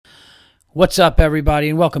What's up, everybody,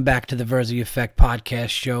 and welcome back to the Verzi Effect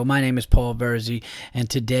podcast show. My name is Paul Verzi, and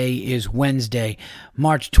today is Wednesday,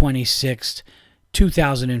 March 26th,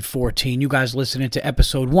 2014. You guys listening to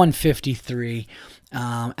episode 153.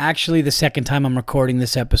 Actually, the second time I'm recording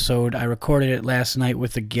this episode. I recorded it last night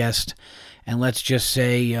with a guest, and let's just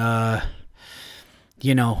say, we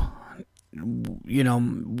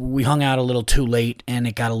hung out a little too late, and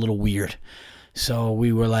it got a little weird. So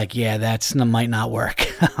we were like, yeah, that might not work,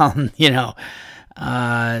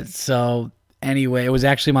 So anyway, it was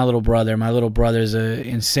actually my little brother. My little brother's an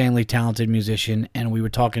insanely talented musician, and we were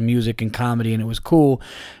talking music and comedy, and it was cool.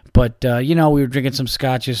 But, we were drinking some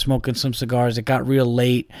scotches, smoking some cigars. It got real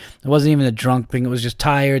late. It wasn't even a drunk thing. It was just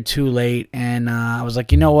tired, too late. And I was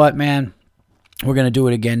like, you know what, man? We're going to do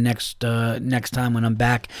it again next time when I'm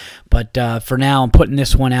back. But for now, I'm putting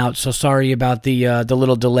this one out. So sorry about the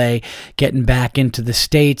little delay getting back into the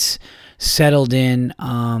States, settled in.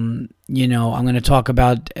 I'm going to talk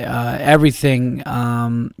about everything,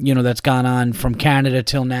 that's gone on from Canada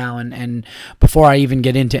till now. And before I even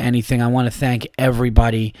get into anything, I want to thank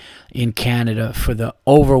everybody in Canada for the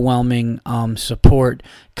overwhelming support,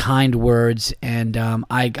 kind words, and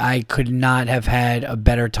I could not have had a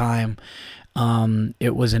better time.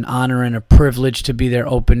 It was an honor and a privilege to be there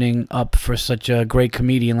opening up for such a great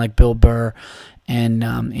comedian like Bill Burr. And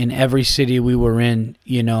in every city we were in,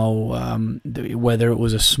 whether it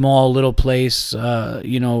was a small little place,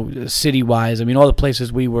 city-wise, I mean, all the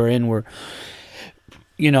places we were in were,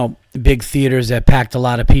 big theaters that packed a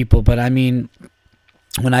lot of people. But I mean,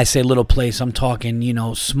 when I say little place, I'm talking,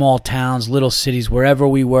 small towns, little cities, wherever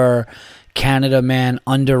we were. Canada, man,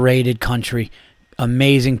 underrated country.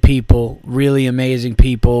 Amazing people, really amazing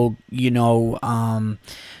people,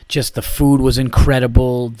 just the food was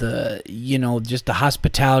incredible, just the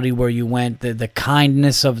hospitality where you went, the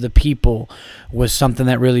kindness of the people was something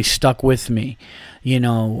that really stuck with me,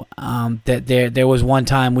 that there was one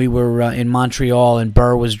time we were in Montreal and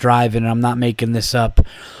Burr was driving, and I'm not making this up.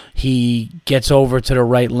 He gets over to the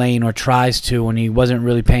right lane, or tries to, and he wasn't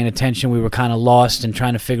really paying attention. We were kind of lost and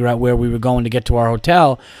trying to figure out where we were going to get to our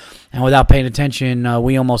hotel. And without paying attention,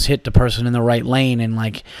 we almost hit the person in the right lane.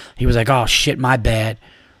 And, he was like, oh, shit, my bad.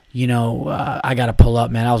 I got to pull up,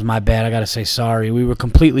 man. That was my bad. I got to say sorry. We were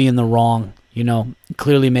completely in the wrong,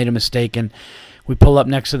 clearly made a mistake. And we pull up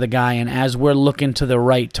next to the guy. And as we're looking to the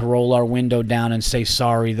right to roll our window down and say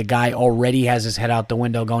sorry, the guy already has his head out the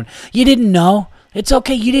window going, you didn't know? It's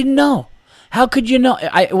okay. You didn't know. How could you know?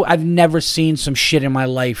 I've never seen some shit in my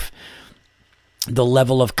life. The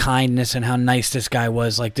level of kindness and how nice this guy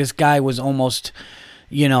was. This guy was almost,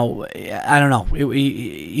 I don't know.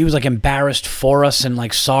 He was embarrassed for us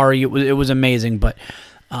and sorry. It was amazing. But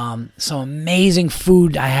some amazing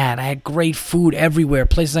food I had. I had great food everywhere.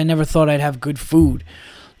 Places I never thought I'd have good food.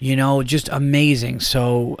 Just amazing.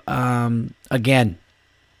 So again,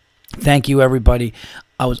 thank you, everybody.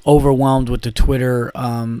 I was overwhelmed with the Twitter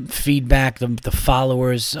feedback, the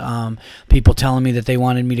followers, people telling me that they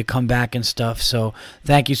wanted me to come back and stuff. So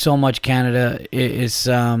thank you so much, Canada.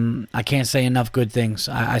 I can't say enough good things.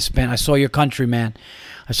 I saw your country, man.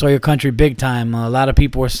 I saw your country big time. A lot of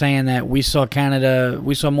people were saying that we saw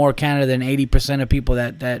more Canada than 80% of people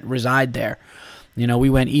that reside there.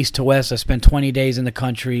 We went east to west. I spent 20 days in the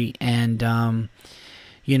country, and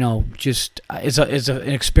it's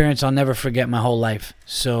an experience I'll never forget my whole life.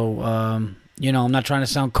 So, I'm not trying to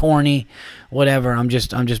sound corny, whatever. I'm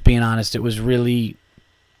just being honest. It was really,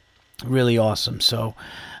 really awesome. So,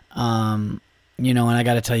 and I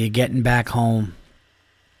got to tell you, getting back home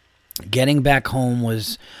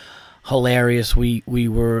was hilarious.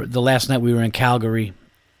 The last night we were in Calgary,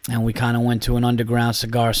 and we kind of went to an underground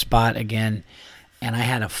cigar spot again, and I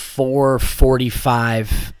had a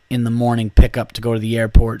 4:45 in the morning pickup to go to the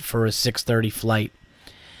airport for a 6:30 flight.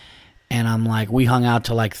 And I'm like, we hung out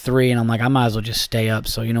till 3, and I'm like, I might as well just stay up.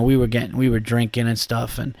 So, we were drinking and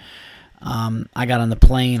stuff, and I got on the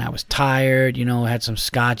plane. I was tired, had some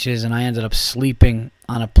scotches, and I ended up sleeping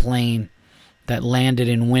on a plane that landed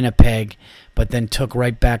in Winnipeg, but then took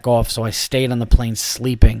right back off. So I stayed on the plane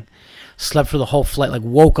sleeping, slept for the whole flight,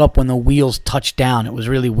 woke up when the wheels touched down. It was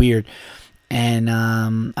really weird. And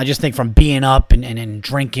I just think from being up and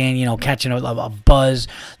drinking, catching a buzz,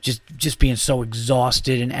 just being so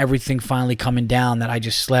exhausted and everything finally coming down that I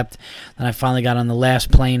just slept. Then I finally got on the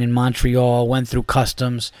last plane in Montreal, went through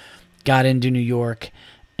customs, got into New York.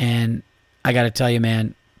 And I got to tell you,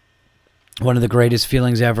 man, one of the greatest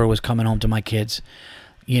feelings ever was coming home to my kids.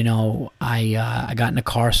 I got in the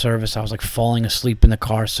car service. I was falling asleep in the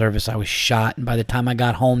car service. I was shot. And by the time I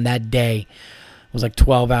got home that day, it was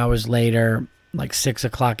 12 hours later. like 6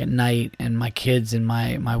 o'clock at night, and my kids and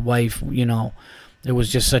my wife, you know, it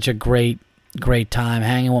was just such a great time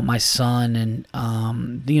hanging with my son,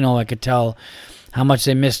 and you know, I could tell how much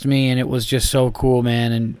they missed me, and it was just so cool,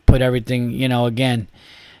 man, and put everything, you know, again,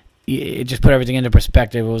 it just put everything into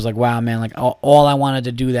perspective. It was like, wow, man, like all I wanted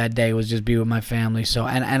to do that day was just be with my family. So,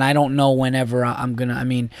 and I don't know whenever I'm gonna, I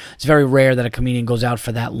mean, it's very rare that a comedian goes out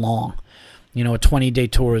for that long. You know, a 20-day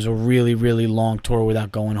tour is a really, really long tour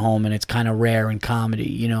without going home, and it's kind of rare in comedy,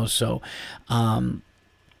 you know, so,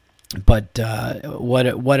 but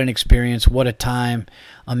what an experience, what a time.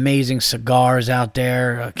 Amazing cigars out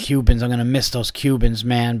there, Cubans. I'm going to miss those Cubans,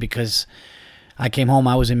 man, because I came home,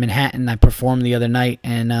 I was in Manhattan, I performed the other night,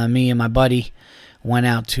 and me and my buddy went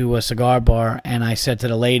out to a cigar bar, and I said to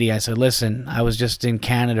the lady, I said, listen, I was just in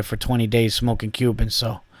Canada for 20 days smoking Cubans,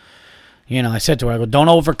 so, you know, I said to her, I go, don't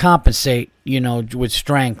overcompensate, you know, with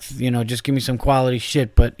strength, you know, just give me some quality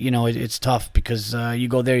shit, but, you know, it's tough because you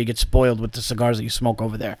go there, you get spoiled with the cigars that you smoke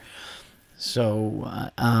over there.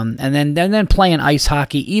 So, and then playing ice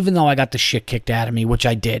hockey, even though I got the shit kicked out of me, which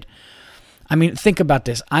I did. I mean, think about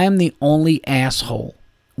this. I am the only asshole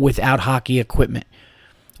without hockey equipment.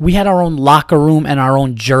 We had our own locker room and our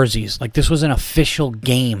own jerseys. Like, this was an official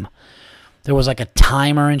game. There was like a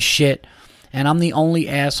timer and shit. And I'm the only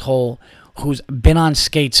asshole who's been on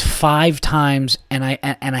skates 5 times and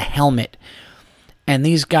a helmet. And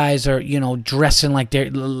these guys are, you know, dressing like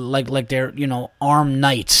they're you know, armed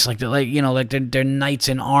knights, like they're knights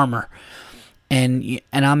in armor. And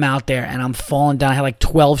I'm out there and I'm falling down. I had like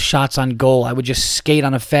 12 shots on goal. I would just skate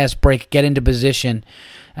on a fast break, get into position,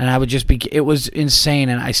 and I would just be. It was insane,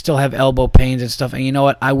 and I still have elbow pains and stuff. And you know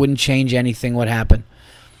what? I wouldn't change anything. What happened?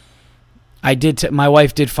 I did. My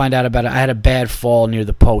wife did find out about it. I had a bad fall near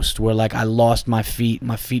the post where, like, I lost my feet.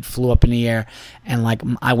 My feet flew up in the air, and like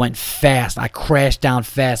I went fast. I crashed down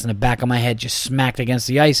fast, and the back of my head just smacked against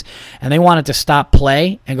the ice. And they wanted to stop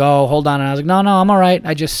play and go, oh, hold on. And I was like, no, I'm all right.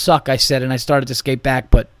 I just suck. I said, and I started to skate back,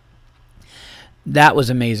 but that was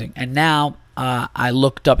amazing. And now I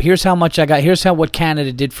looked up. Here's how much I got. Here's what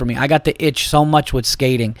Canada did for me. I got the itch so much with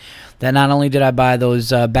skating that not only did I buy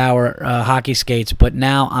those Bauer hockey skates, but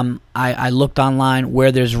now I looked online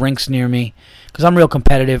where there's rinks near me because I'm real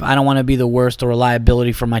competitive. I don't want to be the worst or a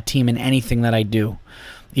liability for my team in anything that I do,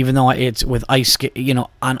 even though it's with ice, you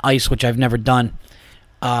know, on ice, which I've never done.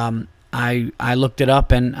 I looked it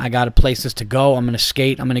up and I got places to go. I'm going to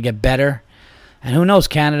skate. I'm going to get better. And who knows,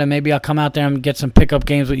 Canada, maybe I'll come out there and get some pickup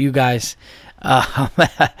games with you guys. I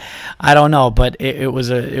don't know, but it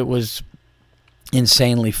was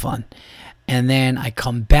insanely fun. And then I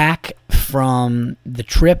come back from the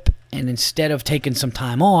trip, and instead of taking some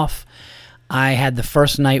time off, I had the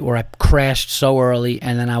first night where I crashed so early,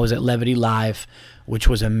 and then I was at Levity Live, which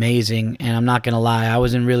was amazing. And I'm not going to lie, I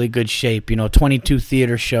was in really good shape. You know, 22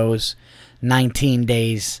 theater shows, 19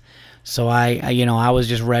 days. So I was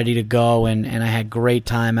just ready to go, and I had great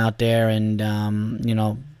time out there, and you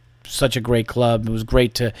know, such a great club. It was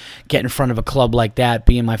great to get in front of a club like that,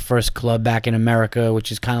 being my first club back in America,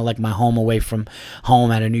 which is kind of like my home away from home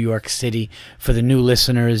out of New York City. For the new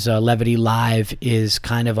listeners, Levity Live is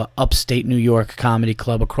kind of a upstate New York comedy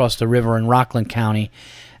club across the river in Rockland County,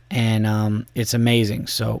 and it's amazing.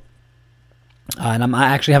 So, and I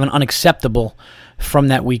actually have an unacceptable from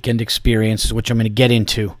that weekend experience, which I'm going to get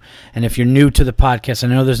into. And if you're new to the podcast, I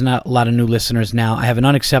know there's not a lot of new listeners now. I have an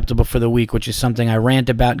unacceptable for the week, which is something I rant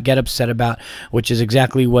about, get upset about, which is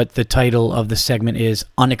exactly what the title of the segment is,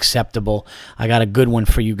 unacceptable. I got a good one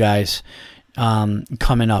for you guys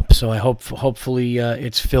coming up. So I hopefully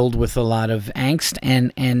it's filled with a lot of angst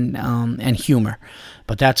and humor.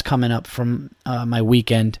 But that's coming up from my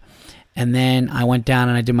weekend. And then I went down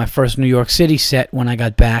and I did my first New York City set when I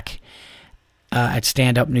got back. At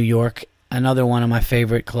Stand Up New York, another one of my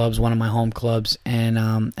favorite clubs, one of my home clubs, and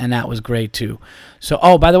that was great too. So,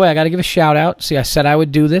 oh, by the way, I got to give a shout out. See, I said I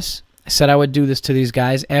would do this. I said I would do this to these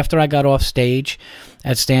guys. After I got off stage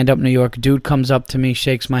at Stand Up New York, a dude comes up to me,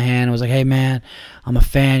 shakes my hand, and was like, "Hey, man, I'm a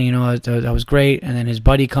fan. You know, that was great." And then his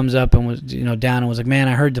buddy comes up and was, you know, down and was like, "Man,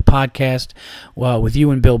 I heard the podcast, well, with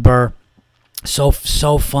you and Bill Burr. So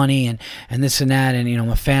funny and this and that, and you know, I'm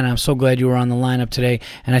a fan. I'm so glad you were on the lineup today."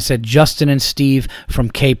 And I said, Justin and Steve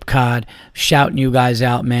from Cape Cod, shouting you guys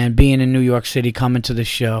out, man, being in New York City, coming to the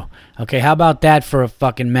show. Okay, how about that for a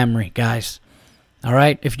fucking memory, guys? All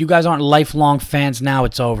right, if you guys aren't lifelong fans now,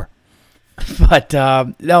 it's over. But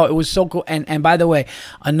no, it was so cool. And by the way,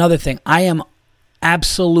 another thing, I am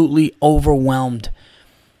absolutely overwhelmed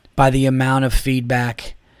by the amount of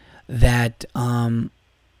feedback that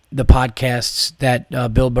the podcasts that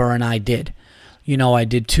Bill Burr and I did. I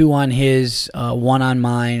did 2 on his, 1 on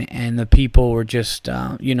mine, and the people were just,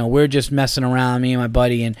 we're just messing around, me and my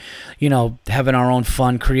buddy, and, having our own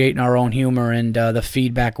fun, creating our own humor, and the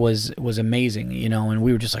feedback was amazing, and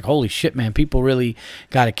we were just like, holy shit, man, people really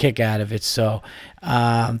got a kick out of it. So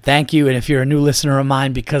thank you, and if you're a new listener of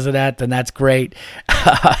mine because of that, then that's great.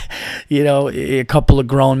 A couple of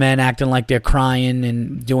grown men acting like they're crying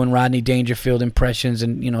and doing Rodney Dangerfield impressions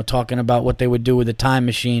and, talking about what they would do with a time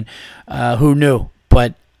machine. Who knew?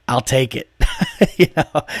 But I'll take it.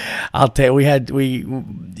 I'll take.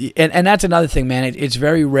 And that's another thing, man. It's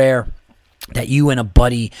very rare that you and a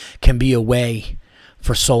buddy can be away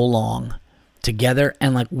for so long together,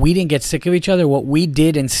 and like we didn't get sick of each other. What we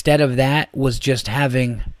did instead of that was just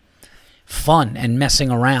having fun and messing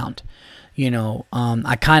around.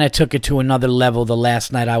 I kind of took it to another level the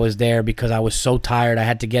last night I was there because I was so tired. I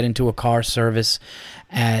had to get into a car service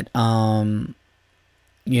at, by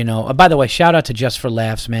the way, shout out to Just for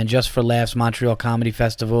Laughs, man. Just for Laughs, Montreal Comedy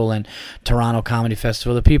Festival and Toronto Comedy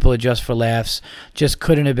Festival. The people at Just for Laughs just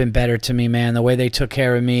couldn't have been better to me, man. The way they took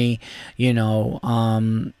care of me,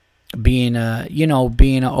 being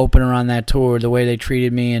an opener on that tour, the way they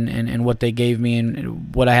treated me and what they gave me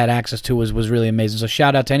and what I had access to was really amazing. So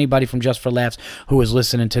shout out to anybody from Just for Laughs who is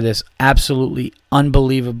listening to this. Absolutely,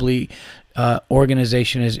 unbelievably,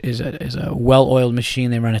 organization is a well-oiled machine.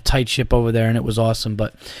 They run a tight ship over there, and it was awesome.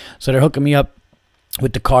 But so they're hooking me up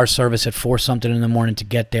with the car service at 4 something in the morning to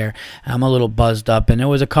get there. I'm a little buzzed up, and there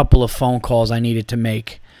was a couple of phone calls I needed to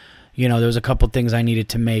make. There was a couple things I needed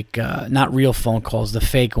to make, not real phone calls, the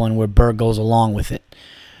fake one where Burr goes along with it.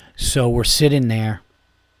 So we're sitting there,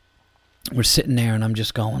 and I'm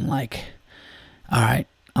just going like, all right,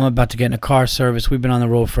 I'm about to get in a car service. We've been on the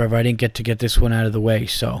road forever. I didn't get to get this one out of the way.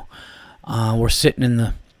 So we're sitting in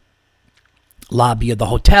the lobby of the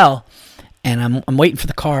hotel, and I'm waiting for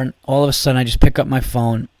the car, and all of a sudden I just pick up my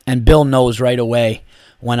phone, and Bill knows right away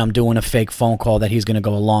when I'm doing a fake phone call that he's going to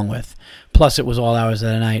go along with. Plus, it was all hours of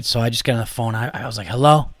the night, so I just get on the phone. I was like,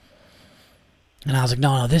 hello? And I was like,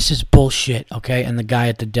 no, this is bullshit, okay? And the guy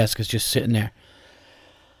at the desk is just sitting there.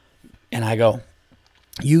 And I go,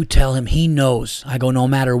 you tell him he knows. I go, no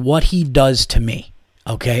matter what he does to me,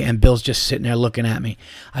 okay? And Bill's just sitting there looking at me.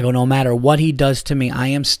 I go, no matter what he does to me, I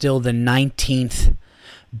am still the 19th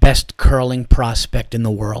best curling prospect in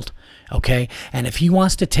the world. Okay, and if he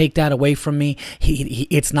wants to take that away from me,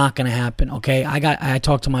 it's not going to happen. Okay, I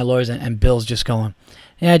talked to my lawyers, and Bill's just going,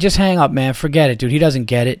 yeah, just hang up, man. Forget it, dude. He doesn't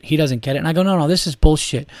get it. And I go, no, this is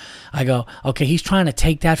bullshit. I go, okay, he's trying to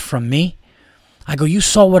take that from me. I go, you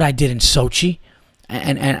saw what I did in Sochi.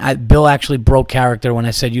 And Bill actually broke character when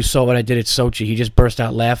I said, you saw what I did at Sochi. He just burst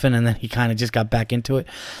out laughing, and then he kind of just got back into it.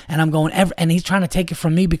 And I'm going, and he's trying to take it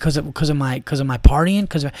from me because of my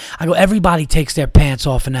partying. I go, everybody takes their pants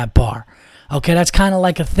off in that bar. Okay, that's kind of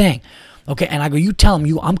like a thing. Okay, and I go, you tell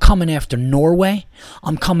him, I'm coming after Norway,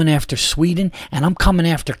 I'm coming after Sweden, and I'm coming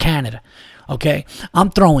after Canada. Okay,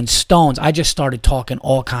 I'm throwing stones. I just started talking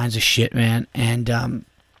all kinds of shit, man,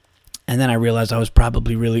 and then I realized I was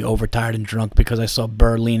probably really overtired and drunk because I saw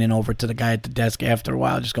Burr leaning over to the guy at the desk after a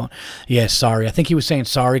while, just going, yeah, sorry. I think he was saying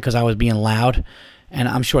sorry because I was being loud, and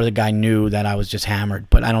I'm sure the guy knew that I was just hammered,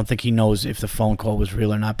 but I don't think he knows if the phone call was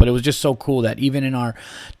real or not. But it was just so cool that even in our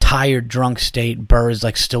tired, drunk state, Burr is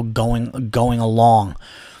like still going along.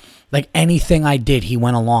 Like anything I did, he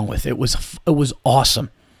went along with. It was awesome.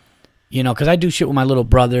 Because I do shit with my little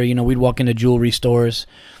brother. We'd walk into jewelry stores.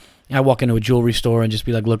 I walk into a jewelry store and just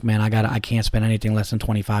be like, look, man, I can't spend anything less than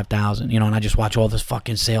 $25,000, and I just watch all this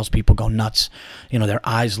fucking salespeople go nuts. Their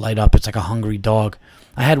eyes light up. It's like a hungry dog.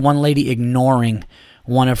 I had one lady ignoring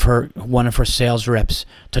one of her sales reps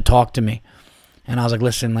to talk to me. And I was like,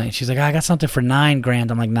 listen, she's like, I got something for $9,000.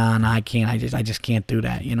 I'm like, nah, I can't. I just can't do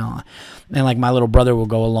that, And like my little brother will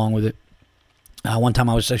go along with it. One time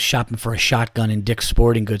I was shopping for a shotgun in Dick's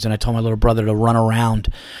Sporting Goods, and I told my little brother to run around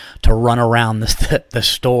the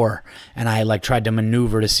store, and I like tried to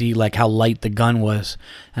maneuver to see like how light the gun was,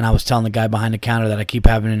 and I was telling the guy behind the counter that I keep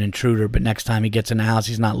having an intruder, but next time he gets in the house,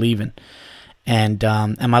 he's not leaving. And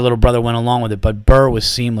my little brother went along with it, but Burr was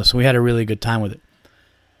seamless. We had a really good time with it.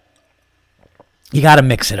 You got to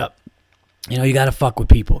mix it up. You got to fuck with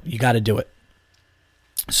people. You got to do it.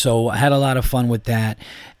 So I had a lot of fun with that,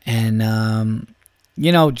 and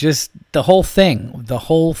just the whole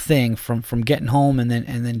thing from getting home and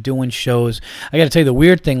then doing shows. I got to tell you, the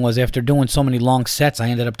weird thing was after doing so many long sets, I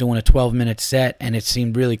ended up doing a 12-minute set, and it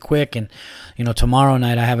seemed really quick. And tomorrow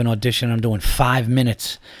night I have an audition. I'm doing 5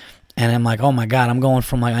 minutes, and I'm like, oh my god, I'm going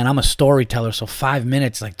from and I'm a storyteller, so 5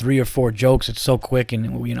 minutes, like 3 or 4 jokes. It's so quick,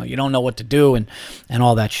 and you don't know what to do and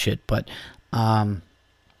all that shit, but.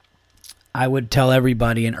 I would tell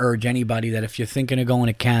everybody and urge anybody that if you're thinking of going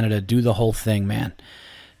to Canada, do the whole thing, man.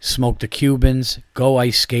 Smoke the Cubans, go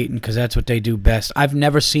ice skating, because that's what they do best. I've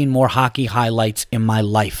never seen more hockey highlights in my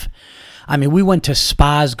life. I mean, we went to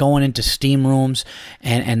spas, going into steam rooms,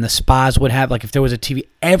 and the spas would have, like, if there was a TV.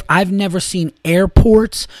 I've never seen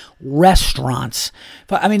airports, restaurants.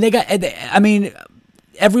 But, I mean,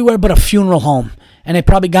 everywhere but a funeral home, and they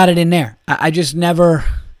probably got it in there. I just never...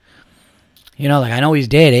 I know he's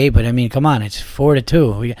dead, eh? But I mean, come on, it's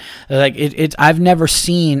 4-2. I've never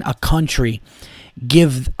seen a country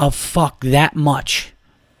give a fuck that much,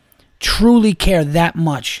 truly care that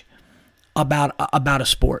much about a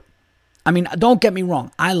sport. I mean, don't get me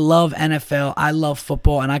wrong. I love NFL, I love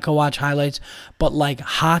football, and I can watch highlights. But like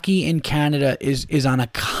hockey in Canada is on a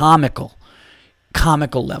comical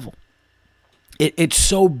level. It's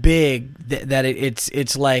so big that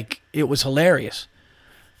it's like it was hilarious.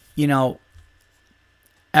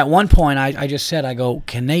 At one point, I just said, I go,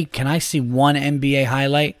 can I see one NBA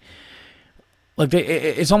highlight? Like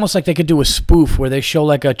it's almost like they could do a spoof where they show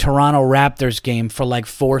like a Toronto Raptors game for like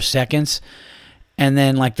 4 seconds, and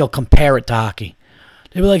then like they'll compare it to hockey.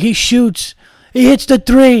 They'll be like, he shoots, he hits the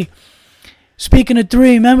three. Speaking of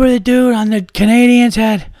three, remember the dude on the Canadians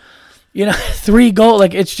had, 3 goals?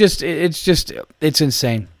 Like it's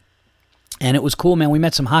insane. And it was cool, man. We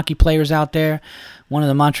met some hockey players out there. One of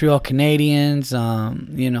the Montreal Canadiens,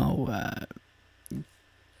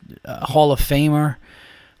 Hall of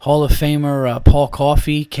Famer Paul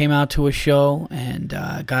Coffey came out to a show, and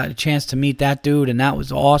got a chance to meet that dude, and that was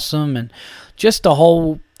awesome. And just the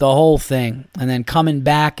whole thing. And then coming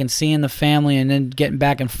back and seeing the family, and then getting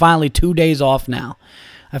back, and finally 2 days off now.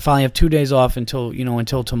 I finally have 2 days off until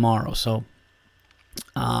tomorrow. So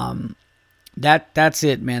that's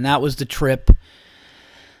it, man. That was the trip.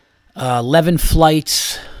 11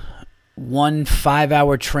 flights, 1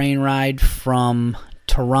 5-hour train ride from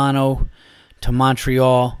Toronto to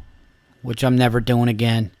Montreal, which I'm never doing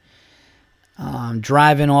again.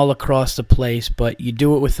 Driving all across the place, but you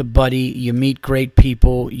do it with a buddy. You meet great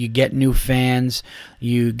people. You get new fans.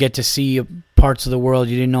 You get to see parts of the world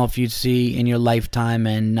you didn't know if you'd see in your lifetime,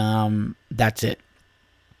 and that's it.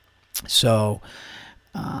 So...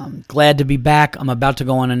 glad to be back. I'm about to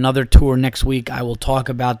go on another tour next week. I will talk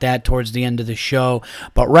about that towards the end of the show.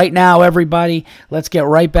 But right now, everybody, let's get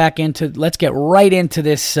right into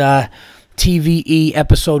this TVE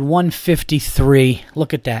episode 153.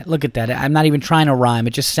 Look at that. I'm not even trying to rhyme.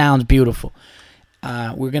 It just sounds beautiful.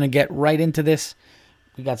 We're going to get right into this.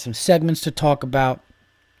 We got some segments to talk about.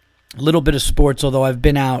 A little bit of sports, although I've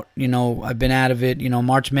been out, I've been out of it.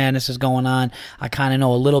 March Madness is going on. I kind of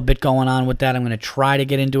know a little bit going on with that. I'm going to try to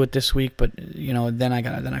get into it this week, but then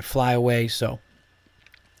I fly away. So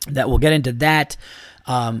that we'll get into that.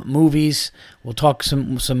 Movies, we'll talk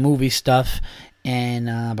some movie stuff,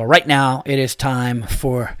 and but right now it is time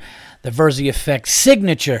for the Verzi Effect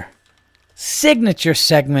signature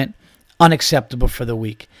segment, Unacceptable for the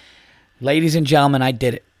Week. Ladies and gentlemen, I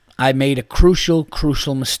did it. I made a crucial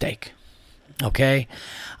mistake, okay?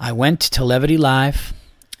 I went to Levity Live,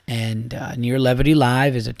 and near Levity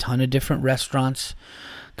Live is a ton of different restaurants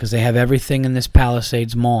because they have everything in this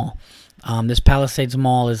Palisades Mall. This Palisades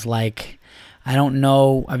Mall is like, I don't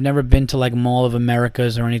know, I've never been to like Mall of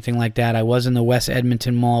Americas or anything like that. I was in the West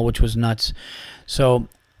Edmonton Mall, which was nuts. So,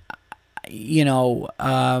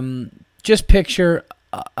 just picture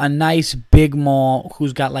a nice big mall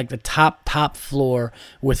who's got like the top floor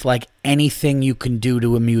with like anything you can do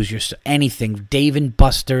to amuse yourself. Anything. Dave and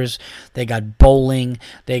Buster's. They got bowling.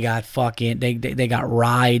 They got fucking. They got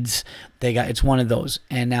rides. It's one of those.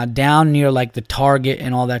 And now down near like the Target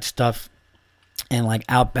and all that stuff, and like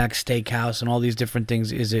Outback Steakhouse and all these different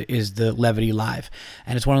things is the Levity Live.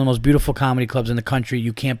 And it's one of the most beautiful comedy clubs in the country.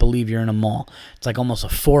 You can't believe you're in a mall. It's like almost a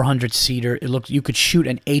 400-seater. You could shoot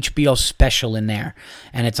an HBO special in there,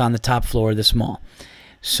 and it's on the top floor of this mall.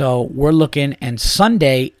 So we're looking, and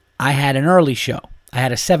Sunday I had an early show. I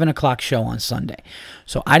had a 7 o'clock show on Sunday.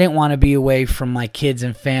 So I didn't want to be away from my kids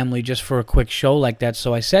and family just for a quick show like that.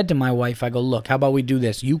 So I said to my wife, I go, look, how about we do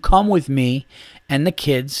this? You come with me and the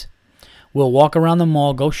kids. We'll walk around the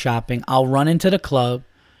mall, go shopping. I'll run into the club.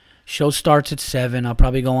 Show starts at 7. I'll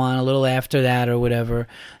probably go on a little after that or whatever.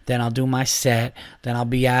 Then I'll do my set. Then I'll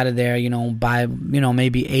be out of there, by,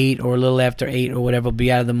 maybe 8 or a little after 8 or whatever. I'll be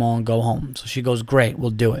out of the mall and go home. So she goes, great,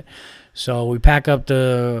 we'll do it. So we pack up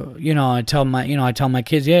I tell my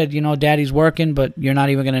kids, yeah, Daddy's working, but you're not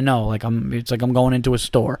even going to know. It's like I'm going into a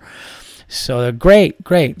store. So they're great.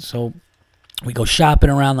 So we go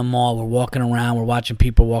shopping around the mall. We're walking around. We're watching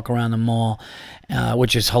people walk around the mall,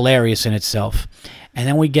 which is hilarious in itself. And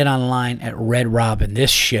then we get online at Red Robin,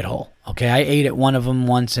 this shithole, Okay, I ate at one of them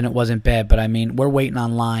once and it wasn't bad, but I mean, we're waiting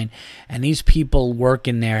online, and these people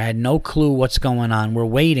working there had no clue what's going on. We're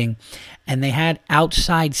waiting, and they had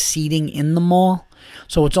outside seating in the mall.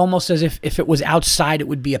 So it's almost as if it was outside, it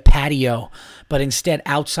would be a patio. But instead,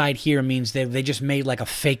 outside here means they just made like a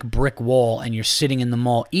fake brick wall, and you're sitting in the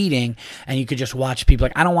mall eating, and you could just watch people.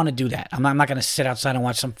 Like, I don't want to do that. I'm not going to sit outside and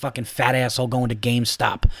watch some fucking fat asshole going to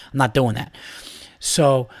GameStop. I'm not doing that.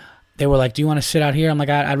 So they were like, do you want to sit out here? I'm like,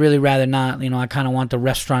 I'd really rather not. You know, I kind of want the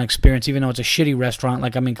restaurant experience, even though it's a shitty restaurant.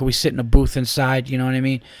 Like, I mean, could we sit in a booth inside? You know what I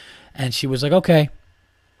mean? And she was like, okay.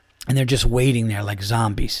 And they're just waiting there like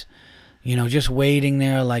zombies. You know, just waiting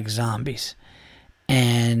there like zombies.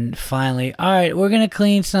 And finally, all right, we're going to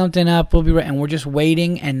clean something up. We'll be right. And we're just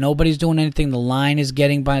waiting, and nobody's doing anything. The line is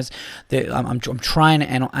getting by us. I'm trying,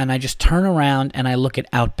 and I just turn around, and I look at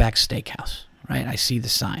Outback Steakhouse, right? I see the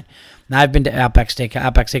sign. Now, I've been to Outback Steakhouse.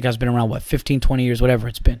 Outback Steakhouse has been around, 15, 20 years, whatever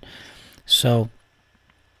it's been. So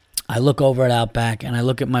I look over at Outback, and I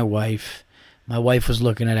look at my wife. My wife was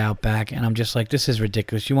looking at Outback, and I'm just like, this is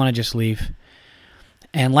ridiculous. You want to just leave?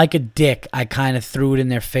 And like a dick, I kind of threw it in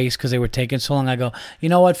their face because they were taking so long. I go, you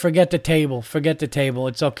know what? Forget the table.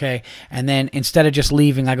 It's okay. And then instead of just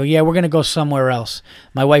leaving, I go, yeah, we're going to go somewhere else.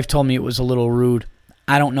 My wife told me it was a little rude.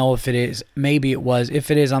 I don't know if it is. Maybe it was.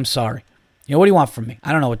 If it is, I'm sorry. You know, what do you want from me?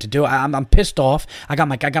 I don't know what to do. I'm pissed off. I got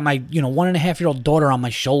my 1.5-year-old daughter on my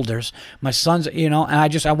shoulders. My son's, and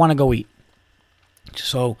I want to go eat.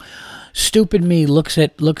 So stupid me looks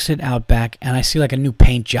at Outback, and I see like a new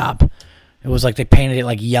paint job. It was like they painted it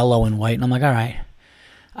like yellow and white, and I'm like, all right,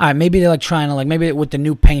 maybe they're like trying to, like, maybe with the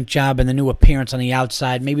new paint job and the new appearance on the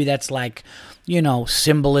outside, maybe that's like,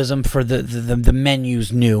 symbolism for the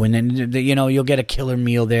menu's new, and then you'll get a killer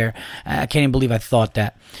meal there. I can't even believe I thought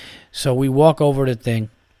that. So we walk over to the thing.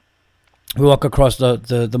 We walk across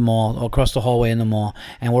the mall, across the hallway in the mall,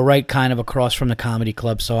 and we're right kind of across from the comedy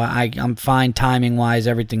club. So I'm fine timing-wise.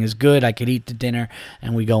 Everything is good. I could eat the dinner,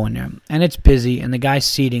 and we go in there. And it's busy, and the guy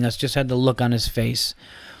seating us just had the look on his face,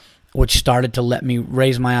 which started to let me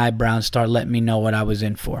raise my eyebrow and start letting me know what I was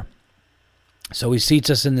in for. So he seats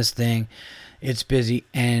us in this thing. It's busy,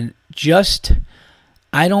 and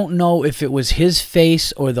I don't know if it was his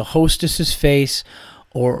face or the hostess's face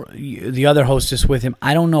or the other hostess with him.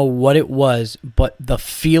 I don't know what it was, but the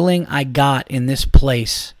feeling I got in this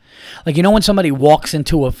place, like, when somebody walks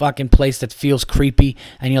into a fucking place that feels creepy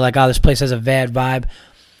and you're like, oh, this place has a bad vibe,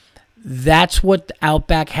 that's what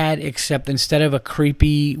Outback had, except instead of a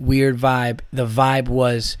creepy, weird vibe, the vibe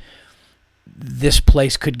was this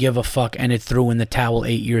place could give a fuck, and it threw in the towel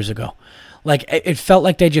 8 years ago. Like, it felt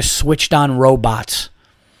like they just switched on robots.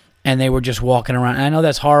 And they were just walking around. And I know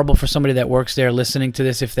that's horrible for somebody that works there listening to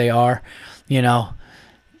this, if they are, Yeah,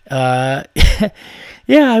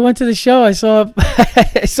 I went to the show. I saw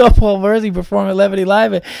Paul Worthy perform at Levity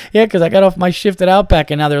Live. Yeah, because I got off my shift at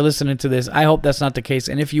Outback, and now they're listening to this. I hope that's not the case.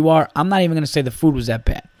 And if you are, I'm not even going to say the food was that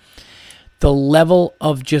bad. The level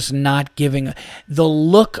of just not giving, the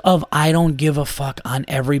look of I don't give a fuck on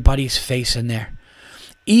everybody's face in there.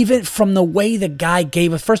 Even from the way the guy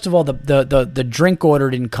gave us, first of all, the drink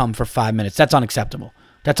order didn't come for 5 minutes. That's unacceptable.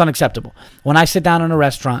 When I sit down in a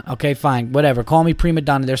restaurant, okay, fine, whatever. Call me prima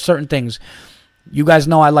donna. There's certain things. You guys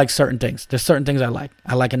know I like certain things. There's certain things I like.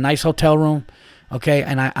 I like a nice hotel room, okay,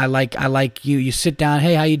 and I like you. You sit down.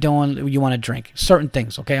 Hey, how you doing? You want a drink? Certain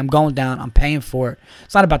things, okay. I'm going down. I'm paying for it.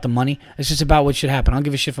 It's not about the money. It's just about what should happen. I don't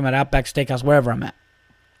give a shit if I'm at Outback Steakhouse, wherever I'm at.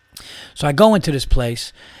 So I go into this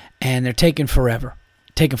place, and they're taking forever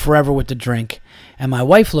with the drink. And my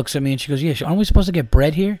wife looks at me and she goes, yeah, aren't we supposed to get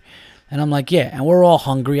bread here? And I'm like, yeah, and we're all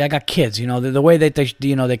hungry. I got kids, the way that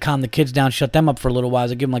they calm the kids down, shut them up for a little while.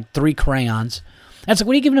 They give them like 3 crayons. That's like,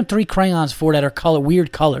 what are you giving them 3 crayons for that are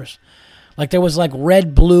weird colors? Like there was like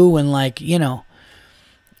red, blue, and like,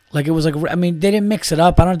 like it was like, I mean, they didn't mix it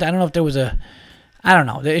up. I don't know if there was I don't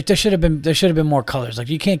know. There should have been more colors. Like,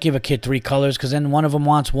 you can't give a kid 3 colors because then one of them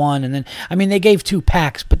wants one, and then they gave 2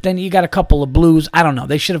 packs, but then you got a couple of blues. I don't know.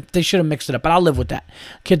 They should have mixed it up, but I'll live with that.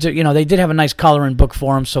 Kids are, they did have a nice coloring book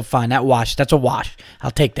for them, so fine. That's a wash.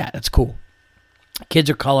 I'll take that. That's cool.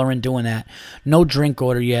 Kids are coloring, doing that. No drink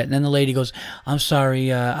order yet. And then the lady goes, I'm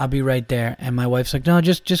sorry, I'll be right there. And my wife's like, no,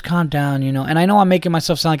 just calm down, And I know I'm making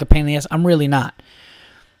myself sound like a pain in the ass. I'm really not.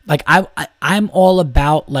 Like, I'm all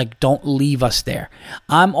about, like, don't leave us there.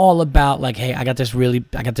 I'm all about, like, hey, I got this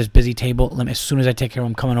busy table. As soon as I take care of it,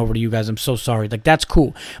 I'm coming over to you guys. I'm so sorry. Like, that's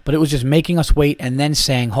cool. But it was just making us wait and then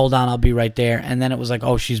saying, hold on, I'll be right there. And then it was like,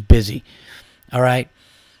 oh, she's busy. All right.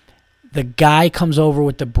 The guy comes over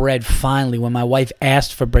with the bread finally when my wife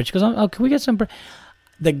asked for bread. She goes, oh, can we get some bread?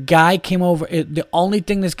 The guy came over. The only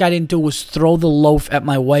thing this guy didn't do was throw the loaf at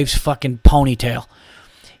my wife's fucking ponytail.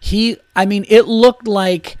 It looked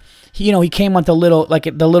like, he came with the little, like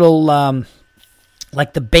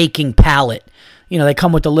the baking palette. They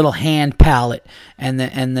come with the little hand palette and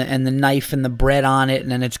the knife and the bread on it,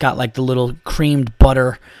 and then it's got like the little creamed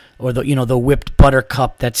butter or the whipped butter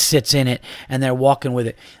cup that sits in it, and they're walking with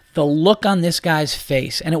it. The look on this guy's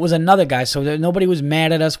face, and it was another guy, so nobody was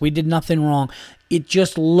mad at us. We did nothing wrong. It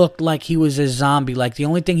just looked like he was a zombie. Like the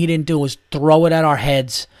only thing he didn't do was throw it at our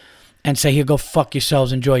heads and say, "Here, go fuck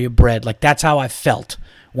yourselves, enjoy your bread." Like that's how I felt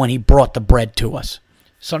when he brought the bread to us.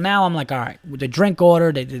 So now I'm like, all right, with the drink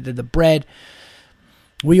order, they did the bread.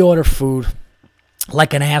 We order food.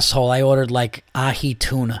 Like an asshole, I ordered like ahi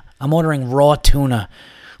tuna. I'm ordering raw tuna.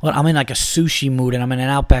 Well, I'm in like a sushi mood, and I'm in an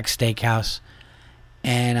Outback Steakhouse.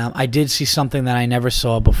 And I did see something that I never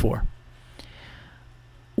saw before.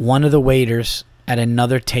 One of the waiters at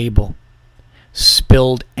another table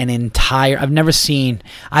spilled an entire... I've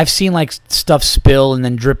seen like stuff spill and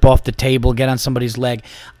then drip off the table, get on somebody's leg.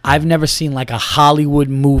 I've never seen like a Hollywood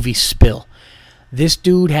movie spill. This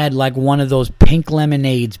dude had like one of those pink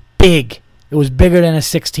lemonades, big. It was bigger than a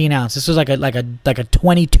 16 ounce. This was like a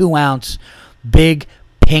 22 ounce big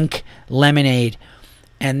pink lemonade.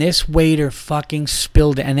 And this waiter fucking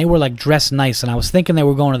spilled it. And they were like dressed nice. And I was thinking they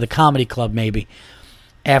were going to the comedy club maybe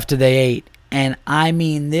after they ate. And I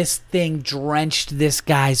mean, this thing drenched this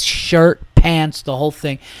guy's shirt, pants, the whole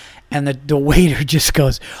thing. And the waiter just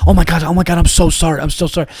goes, oh my God, I'm so sorry.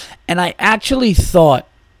 And I actually thought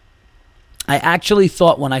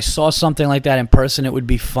when I saw something like that in person, it would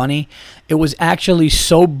be funny. It was actually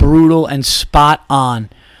so brutal and spot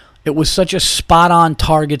on. It was such a spot-on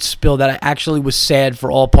target spill that I actually was sad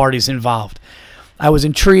for all parties involved. I was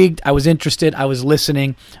intrigued. I was interested. I was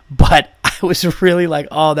listening. But I was really like,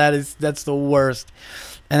 oh, that's the worst.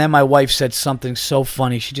 And then my wife said something so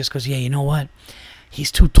funny. She just goes, yeah, you know what?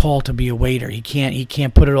 He's too tall to be a waiter. He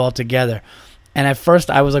can't put it all together. And at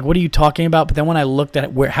first I was like, what are you talking about? But then when I looked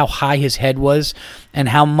at how high his head was and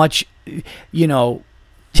how much,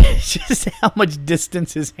 just how much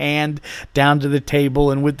distance his hand down to the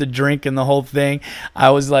table and with the drink and the whole thing,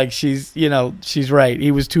 I was like, she's right.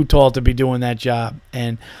 He was too tall to be doing that job.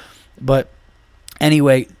 But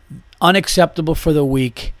anyway, unacceptable for the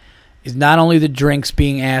week is not only the drinks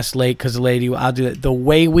being ass late because the lady, I'll do that. The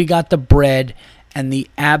way we got the bread and the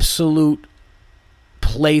absolute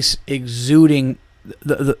place exuding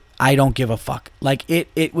the I don't give a fuck. Like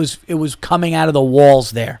it was coming out of the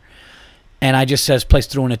walls there. And I just said this place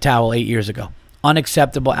threw in a towel 8 years ago.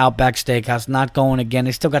 Unacceptable. Outback Steakhouse. Not going again.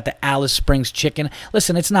 They still got the Alice Springs chicken.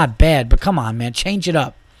 Listen, it's not bad, but come on, man. Change it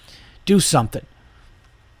up. Do something.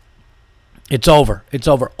 It's over. It's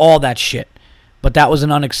over. All that shit. But that was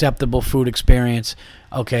an unacceptable food experience.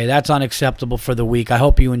 Okay, that's unacceptable for the week. I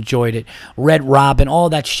hope you enjoyed it. Red Robin, all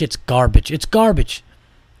that shit's garbage. It's garbage.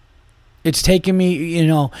 It's taken me,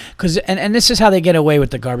 because and this is how they get away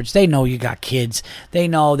with the garbage. They know you got kids. They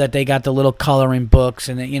know that they got the little coloring books,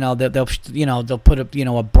 and they'll put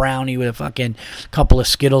a brownie with a fucking couple of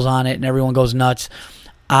Skittles on it, and everyone goes nuts.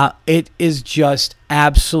 It is just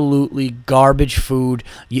absolutely garbage food.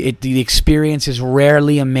 The experience is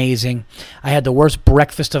rarely amazing. I had the worst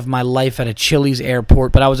breakfast of my life at a Chili's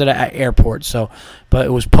airport, but I was at an airport, but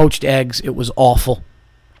it was poached eggs. It was awful.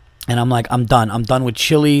 And I'm like, I'm done. I'm done with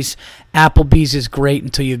Chili's. Applebee's is great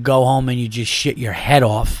until you go home and you just shit your head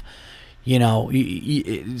off.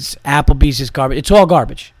 Applebee's is garbage. It's all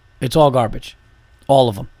garbage. It's all garbage. All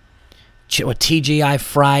of them. TGI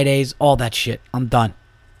Fridays, all that shit. I'm done.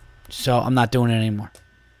 So I'm not doing it anymore.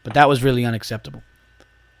 But that was really unacceptable.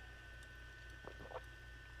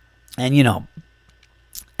 And,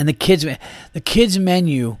 and the kids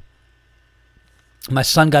menu, my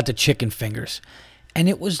son got the chicken fingers. And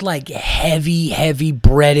it was like heavy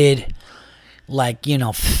breaded, like,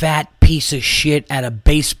 fat piece of shit at a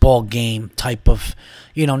baseball game type of,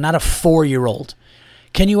 not a 4-year-old.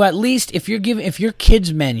 Can you at least, if your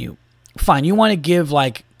kid's menu, fine, you want to give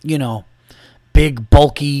like, big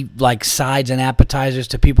bulky like sides and appetizers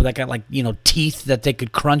to people that got like, teeth that they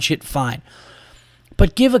could crunch it, fine.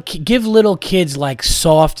 But give little kids like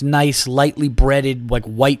soft, nice, lightly breaded, like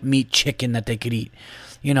white meat chicken that they could eat,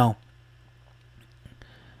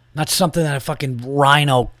 Not something that a fucking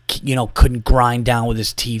rhino, couldn't grind down with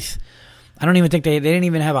his teeth. I don't even think they didn't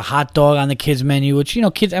even have a hot dog on the kids' menu, which,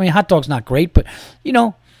 kids, hot dog's not great, but,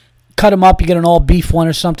 cut them up, you get an all beef one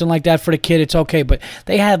or something like that for the kid, it's okay. But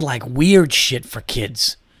they had like weird shit for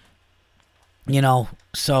kids,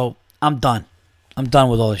 so I'm done. I'm done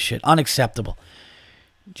with all this shit. Unacceptable.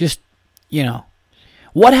 Just,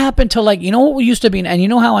 What happened to, like, you know what we used to be, and you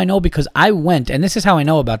know how I know? Because I went, and this is how I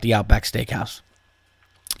know about the Outback Steakhouse.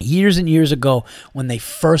 Years and years ago, when they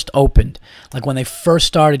first opened, like when they first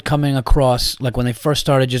started coming across, like when they first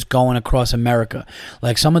started just going across America,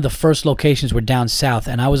 like some of the first locations were down south,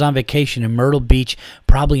 and I was on vacation in Myrtle Beach,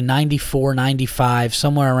 probably 94, 95,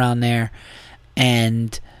 somewhere around there,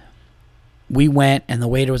 and we went, and the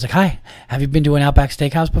waiter was like, "Hi, have you been to an Outback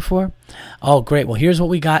Steakhouse before?" "Oh, great. Well, here's what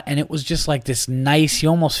we got." And it was just like this nice, you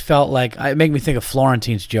almost felt like, it made me think of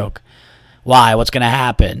Florentine's joke. "Why? What's going to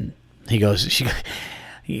happen?" He goes,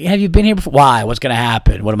 "Have you been here before?" "Why? What's going to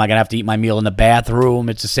happen? What, am I going to have to eat my meal in the bathroom?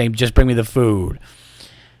 It's the same. Just bring me the food."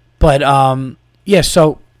 But, yeah,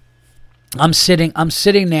 so I'm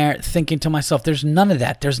sitting there thinking to myself, there's none of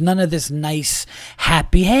that. There's none of this nice,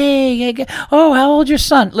 happy, hey, oh, how old's your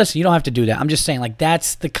son? Listen, you don't have to do that. I'm just saying, like,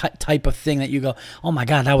 that's the type of thing that you go, oh my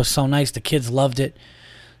God, that was so nice. The kids loved it.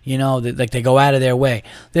 You know, like they go out of their way.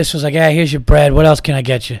 This was like, hey, here's your bread. What else can I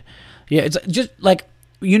get you? Yeah, it's just like,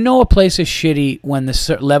 you know, a place is shitty when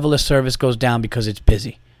the level of service goes down because it's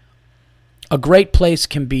busy. A great place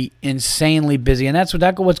can be insanely busy, and that's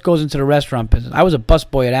what goes into the restaurant business. I was a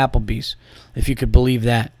busboy at Applebee's, if you could believe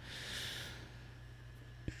that.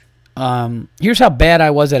 Here's how bad I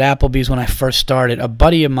was at Applebee's when I first started. A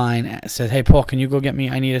buddy of mine said, "Hey, Paul, can you go get me?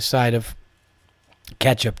 I need a side of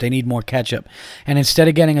ketchup. They need more ketchup." And instead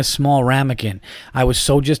of getting a small ramekin, I was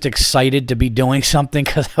so just excited to be doing something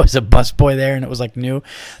because I was a busboy there and it was like new,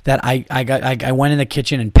 that I went in the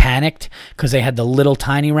kitchen and panicked because they had the little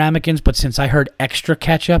tiny ramekins. But since I heard extra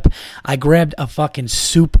ketchup, I grabbed a fucking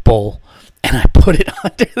soup bowl and I put it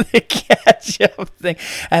under the ketchup thing,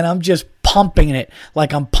 and I'm just pumping it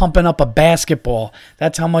like I'm pumping up a basketball.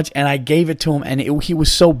 That's how much, and I gave it to him, and he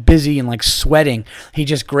was so busy and like sweating, he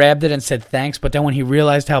just grabbed it and said thanks, but then when he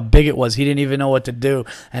realized how big it was, he didn't even know what to do,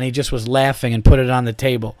 and he just was laughing and put it on the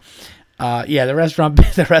table. Yeah, the restaurant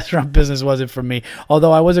business wasn't for me,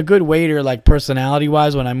 although I was a good waiter, like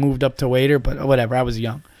personality-wise, when I moved up to waiter, but whatever, I was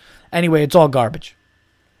young. Anyway, it's all garbage,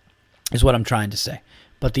 is what I'm trying to say.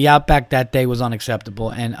 But the Outback that day was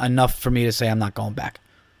unacceptable, and enough for me to say I'm not going back.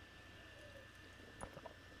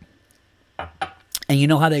 And you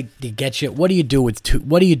know how they get you? What do you do with two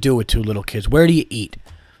little kids? Where do you eat?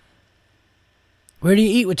 Where do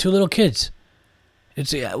you eat with two little kids?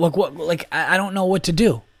 It's like I don't know what to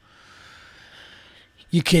do.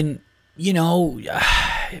 You can, you know,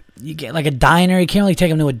 you get like a diner. You can't really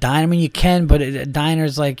take them to a diner. I mean, you can, but a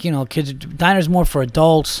diner's like, you know, kids. Diner's more for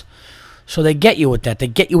adults. So they get you with that. They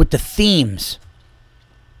get you with the themes.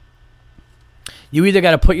 You either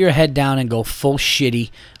got to put your head down and go full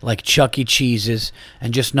shitty like Chuck E. Cheese's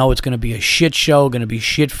and just know it's going to be a shit show, going to be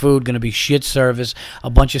shit food, going to be shit service, a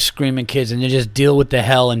bunch of screaming kids, and you just deal with the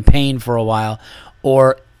hell and pain for a while.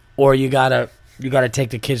 Or you got to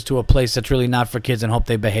take the kids to a place that's really not for kids and hope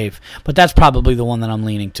they behave. But that's probably the one that I'm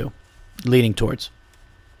leaning towards.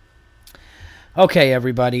 Okay,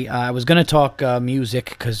 everybody. I was going to talk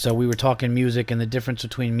music because we were talking music and the difference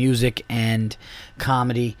between music and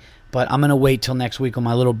comedy. But I'm going to wait till next week with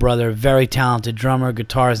my little brother, very talented drummer,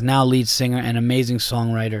 guitarist, now lead singer, and amazing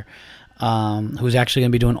songwriter, who's actually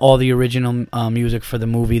going to be doing all the original music for the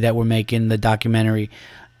movie that we're making, the documentary.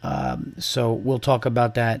 So we'll talk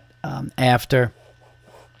about that after.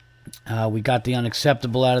 We got the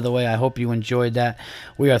unacceptable out of the way. I hope you enjoyed that.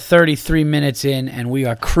 We are 33 minutes in, and we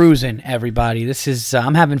are cruising, everybody. This is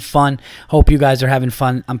I'm having fun. Hope you guys are having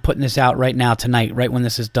fun. I'm putting this out right now, tonight, right when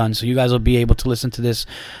this is done. So you guys will be able to listen to this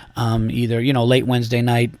either, you know, late Wednesday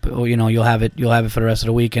night, or, you know, you'll have it for the rest of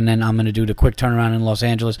the week, and then I'm going to do the quick turnaround in Los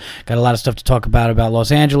Angeles. Got a lot of stuff to talk about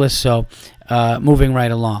Los Angeles, so moving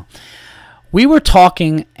right along. We were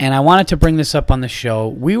talking, and I wanted to bring this up on the show.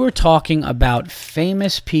 We were talking about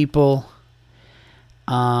famous people,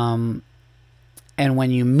 and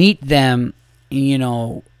when you meet them, you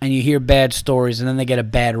know, and you hear bad stories, and then they get a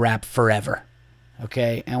bad rap forever,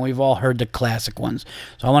 okay? And we've all heard the classic ones.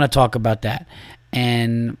 So I want to talk about that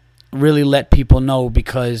and really let people know,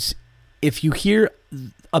 because if you hear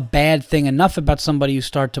a bad thing enough about somebody, you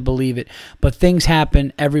start to believe it. But things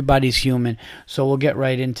happen. Everybody's human. So we'll get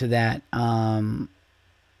right into that.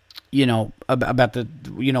 You know, about the,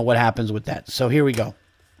 you know, what happens with that. So here we go.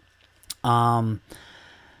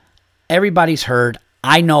 Everybody's heard.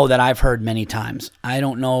 I know that I've heard many times. I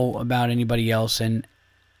don't know about anybody else. And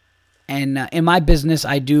in my business,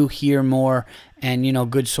 I do hear more, and, you know,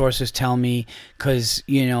 good sources tell me, because,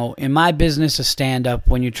 you know, in my business of stand-up,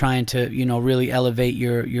 when you're trying to, you know, really elevate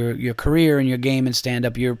your career and your game in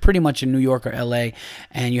stand-up, you're pretty much in New York or L.A.,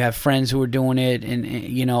 and you have friends who are doing it, in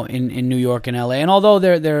you know, in New York and L.A., and although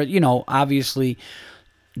they're you know, obviously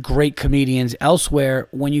great comedians elsewhere,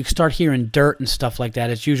 when you start hearing dirt and stuff like that,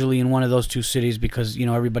 it's usually in one of those two cities because,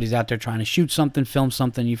 everybody's out there trying to shoot something, film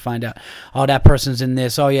something. You find out, oh, that person's in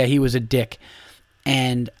this. Oh, yeah, he was a dick.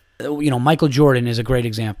 And, Michael Jordan is a great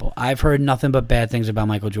example. I've heard nothing but bad things about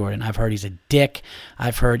Michael Jordan. I've heard he's a dick.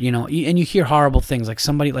 I've heard, and you hear horrible things like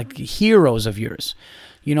somebody like heroes of yours.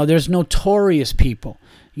 There's notorious people,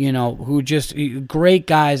 who just great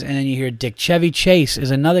guys, and then you hear dick. Chevy Chase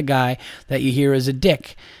is another guy that you hear is a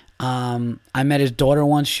dick. I met his daughter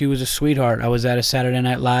once. She was a sweetheart. I was at a Saturday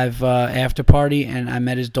Night Live after party, and I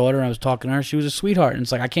met his daughter, and I was talking to her. She was a sweetheart. And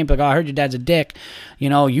it's like, I can't be like, oh, I heard your dad's a dick.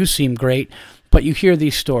 You seem great. But you hear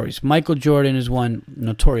these stories. Michael Jordan is one,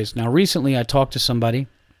 notorious. Now, recently I talked to somebody,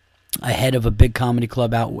 a head of a big comedy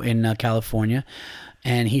club out in California,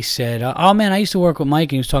 and he said, oh, man, I used to work with Mike,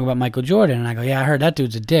 and he was talking about Michael Jordan. And I go, yeah, I heard that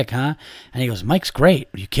dude's a dick, huh? And he goes, Mike's great.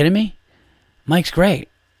 Are you kidding me? Mike's great.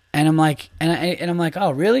 And I'm like, I'm like,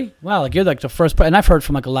 oh, really? Wow, like you're like the first person. And I've heard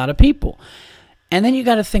from like a lot of people. And then you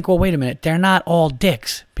got to think, well, wait a minute. They're not all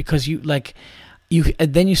dicks because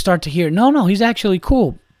then you start to hear, no, he's actually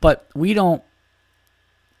cool. But we don't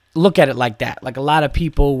look at it like that. Like a lot of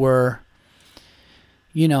people were,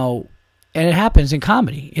 and it happens in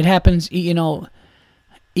comedy. It happens, even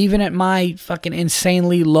at my fucking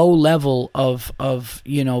insanely low level of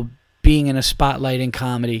being in a spotlight in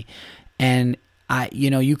comedy. And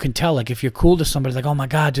you can tell, like, if you're cool to somebody, like, oh my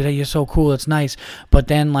God, dude, you're so cool, it's nice. But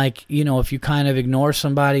then, like, if you kind of ignore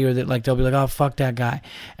somebody, or that, like, they'll be like, oh, fuck that guy.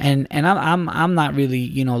 And I'm not really,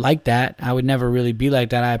 like that. I would never really be like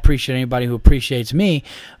that. I appreciate anybody who appreciates me,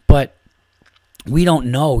 but we don't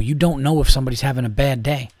know. You don't know if somebody's having a bad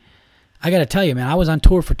day. I got to tell you, man, I was on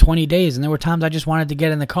tour for 20 days, and there were times I just wanted to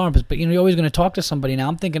get in the car. But you're always going to talk to somebody. Now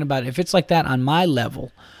I'm thinking about it. If it's like that on my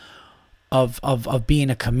level of being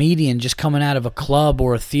a comedian, just coming out of a club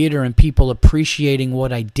or a theater and people appreciating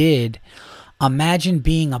what I did, imagine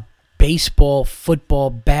being a baseball, football,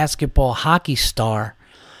 basketball, hockey star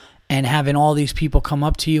and having all these people come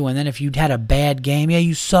up to you, and then if you'd had a bad game, yeah,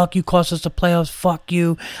 you suck, you cost us the playoffs, fuck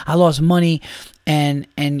you, I lost money, and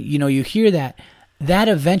you hear that. That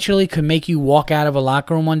eventually could make you walk out of a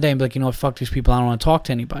locker room one day and be like, fuck these people, I don't want to talk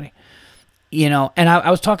to anybody. And I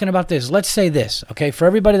was talking about this. Let's say this, okay? For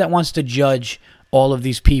everybody that wants to judge all of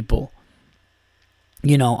these people,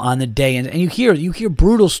 on the day, and you hear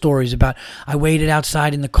brutal stories about, I waited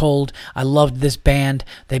outside in the cold, I loved this band,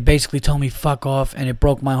 they basically told me fuck off, and it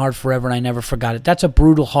broke my heart forever, and I never forgot it. That's a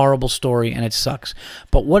brutal, horrible story, and it sucks.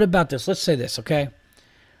 But what about this? Let's say this, okay?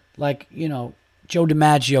 Like, Joe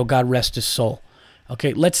DiMaggio, God rest his soul.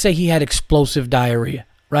 Okay, let's say he had explosive diarrhea,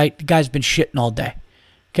 right? The guy's been shitting all day.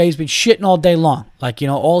 Okay, he's been shitting all day long. Like,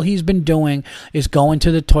 all he's been doing is going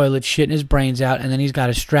to the toilet, shitting his brains out, and then he's got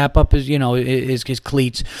to strap up his, his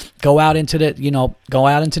cleats, go out into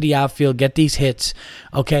the outfield, get these hits.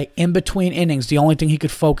 Okay, in between innings, the only thing he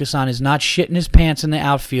could focus on is not shitting his pants in the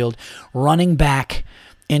outfield, running back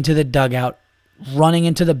into the dugout, running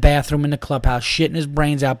into the bathroom in the clubhouse, shitting his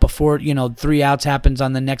brains out before, 3 outs happens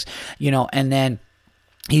on the next, and then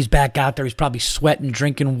he's back out there. He's probably sweating,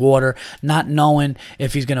 drinking water, not knowing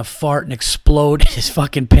if he's going to fart and explode his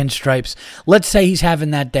fucking pinstripes. Let's say he's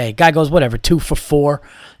having that day. Guy goes, 2 for 4.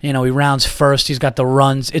 He rounds first. He's got the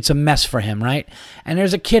runs. It's a mess for him, right? And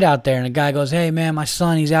there's a kid out there, and the guy goes, hey, man, my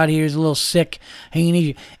son, he's out here. He's a little sick. He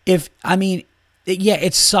needs you.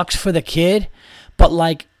 It sucks for the kid, but,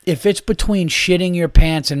 like, if it's between shitting your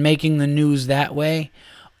pants and making the news that way,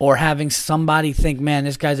 or having somebody think, man,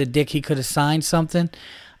 this guy's a dick, he could have signed something.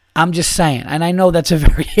 I'm just saying. And I know that's a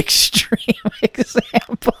very extreme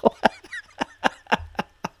example.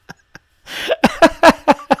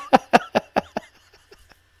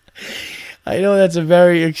 I know that's a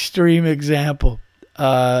very extreme example.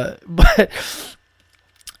 But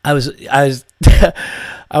I was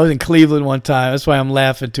I was in Cleveland one time. That's why I'm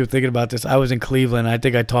laughing too, thinking about this. I was in Cleveland. I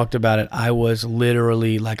think I talked about it. I was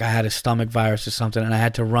literally like I had a stomach virus or something, and I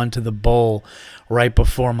had to run to the bowl right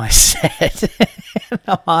before my set. And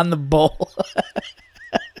I'm on the bowl.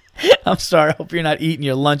 I'm sorry. I hope you're not eating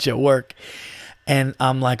your lunch at work. And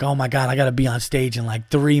I'm like, oh my God, I got to be on stage in like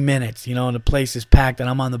 3 minutes, and the place is packed, and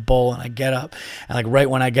I'm on the bowl, and I get up. And like right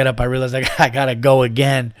when I get up, I realize I got to go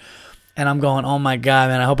again. And I'm going, oh my God,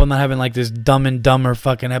 man, I hope I'm not having like this Dumb and Dumber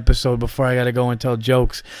fucking episode before I got to go and tell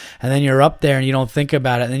jokes. And then you're up there and you don't think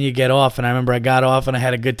about it. And then you get off. And I remember I got off and I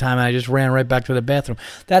had a good time and I just ran right back to the bathroom.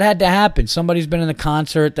 That had to happen. Somebody's been in the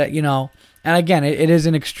concert that, and again, it is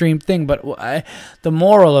an extreme thing. But the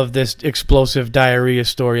moral of this explosive diarrhea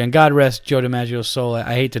story, and God rest Joe DiMaggio's soul,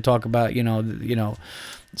 I hate to talk about,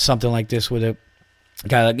 something like this with a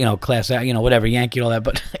guy like, class, whatever, Yankee and all that.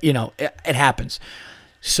 But, it happens.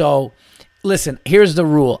 So, listen, here's the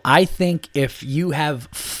rule. I think if you have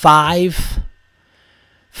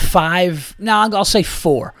I'll say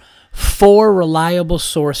four reliable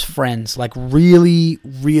source friends, like really,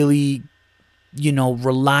 really,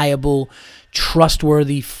 reliable,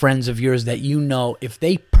 trustworthy friends of yours that if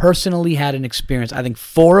they personally had an experience, I think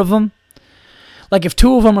 4 of them, like if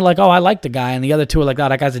 2 of them are like, oh, I like the guy, and the other 2 are like, oh,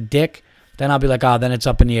 that guy's a dick, then I'll be like, oh, then it's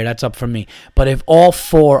up in the air. That's up for me. But if all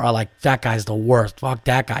 4 are like, that guy's the worst, fuck,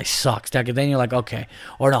 that guy sucks, then you're like, okay.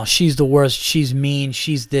 Or no, she's the worst, she's mean,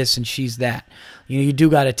 she's this and she's that. You do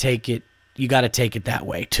got to take it. You got to take it that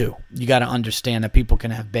way, too. You got to understand that people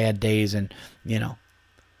can have bad days and,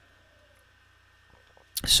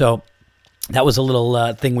 So that was a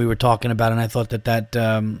little thing we were talking about, and I thought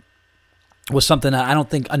that was something that I don't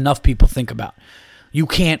think enough people think about. You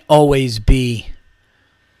can't always be...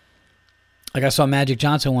 Like I saw Magic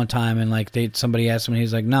Johnson one time, and like somebody asked him, and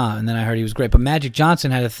he's like, nah. And then I heard he was great. But Magic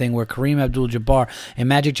Johnson had a thing where Kareem Abdul-Jabbar, in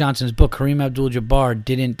Magic Johnson's book, Kareem Abdul-Jabbar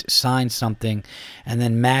didn't sign something, and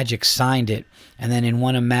then Magic signed it. And then in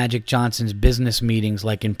one of Magic Johnson's business meetings,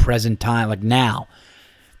 like in present time, like now,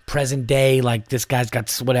 present day, like this guy's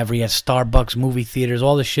got whatever, he has Starbucks, movie theaters,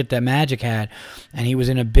 all the shit that Magic had. And he was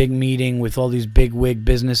in a big meeting with all these big wig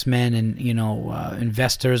businessmen and,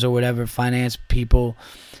 investors or whatever, finance people.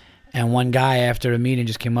 And one guy after the meeting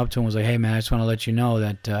just came up to him and was like, hey, man, I just want to let you know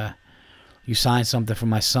that you signed something for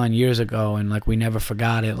my son years ago, and, like, we never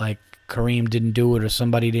forgot it. Like, Kareem didn't do it or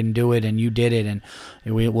somebody didn't do it, and you did it, and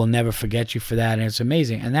we'll never forget you for that. And it's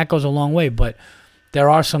amazing. And that goes a long way. But there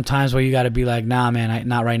are some times where you got to be like, nah, man,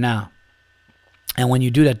 not right now. And when you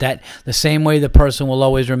do that, the same way the person will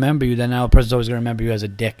always remember you, then now a person's always going to remember you as a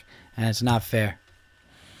dick. And it's not fair.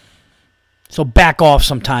 So back off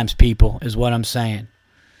sometimes, people, is what I'm saying.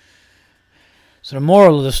 So the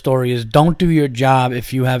moral of the story is don't do your job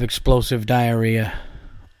if you have explosive diarrhea,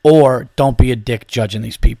 or don't be a dick judging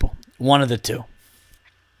these people. One of the two.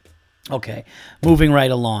 Okay, moving right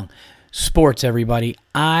along. Sports, everybody.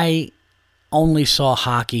 I only saw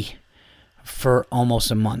hockey for almost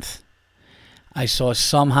a month. I saw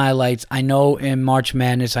some highlights. I know in March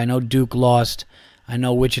Madness, I know Duke lost. I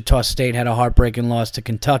know Wichita State had a heartbreaking loss to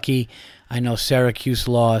Kentucky. I know Syracuse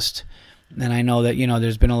lost. And I know that,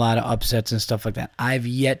 there's been a lot of upsets and stuff like that. I've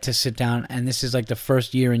yet to sit down, and this is like the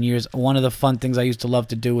first year in years. One of the fun things I used to love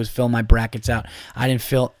to do was fill my brackets out. I didn't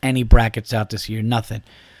fill any brackets out this year, nothing.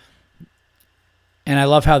 And I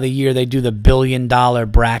love how the year they do the $1 billion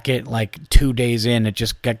bracket, like 2 days in, it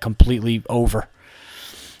just got completely over.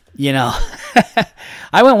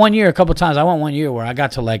 I went one year a couple times. I went one year where I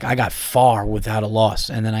got far without a loss,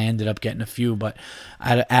 and then I ended up getting a few. But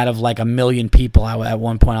out of like 1 million people, at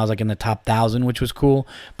one point I was like in the top 1,000, which was cool.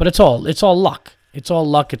 But it's all luck. It's all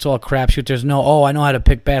luck. It's all crapshoot. There's no, I know how to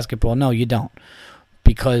pick basketball. No, you don't,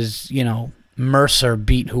 because Mercer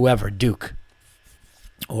beat whoever, Duke.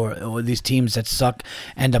 Or these teams that suck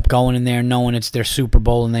end up going in there knowing it's their Super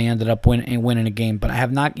Bowl, and they ended up winning a game. But I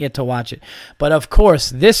have not yet to watch it. But, of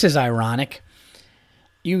course, this is ironic.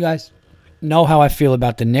 You guys know how I feel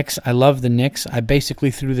about the Knicks. I love the Knicks. I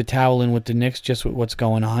basically threw the towel in with the Knicks just with what's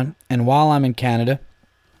going on. And while I'm in Canada,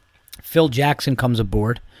 Phil Jackson comes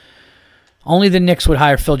aboard. Only the Knicks would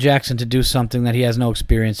hire Phil Jackson to do something that he has no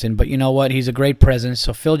experience in. But you know what? He's a great president.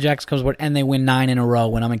 So Phil Jackson comes aboard, and they win 9 in a row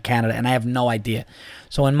when I'm in Canada, and I have no idea.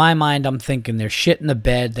 So in my mind, I'm thinking they're shit in the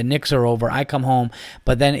bed. The Knicks are over. I come home.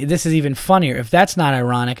 But then this is even funnier. If that's not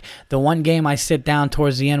ironic, the one game I sit down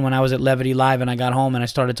towards the end when I was at Levity Live and I got home and I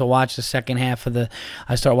started to watch the second half of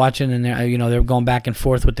I start watching, and they're going back and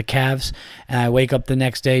forth with the Cavs. And I wake up the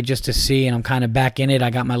next day just to see, and I'm kind of back in it. I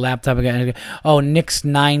got my laptop again. Knicks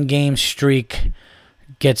 9-game streak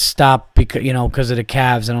gets stopped because of the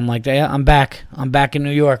Cavs. And I'm like, yeah, I'm back. I'm back in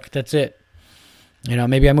New York. That's it.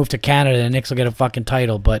 Maybe I move to Canada and the Knicks will get a fucking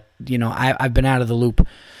title. But, I've been out of the loop.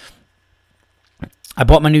 I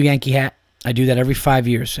bought my new Yankee hat. I do that every 5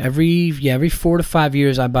 years. Every 4 to 5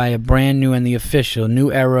 years I buy a brand new and the official,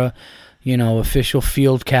 new era, official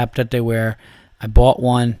field cap that they wear. I bought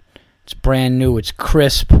one. It's brand new. It's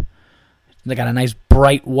crisp. They got a nice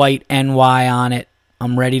bright white NY on it.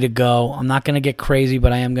 I'm ready to go. I'm not going to get crazy,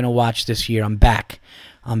 but I am going to watch this year. I'm back.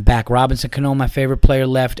 Robinson Cano, my favorite player,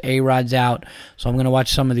 left. A-Rod's out. So I'm going to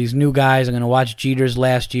watch some of these new guys. I'm going to watch Jeter's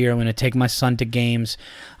last year. I'm going to take my son to games.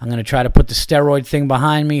 I'm going to try to put the steroid thing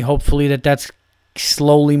behind me. Hopefully that's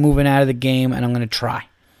slowly moving out of the game, and I'm going to try.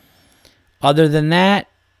 Other than that,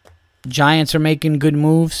 Giants are making good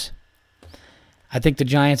moves. I think the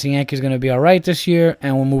Giants and Yankees are going to be all right this year,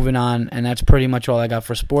 and we're moving on. And that's pretty much all I got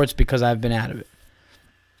for sports because I've been out of it.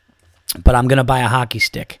 But I'm going to buy a hockey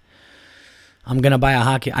stick. I'm going to buy a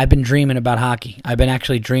hockey. I've been dreaming about hockey. I've been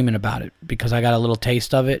actually dreaming about it because I got a little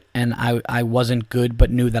taste of it, and I wasn't good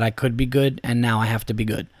but knew that I could be good, and now I have to be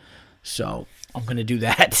good. So I'm going to do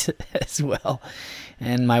that as well.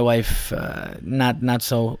 And my wife, not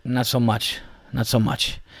so much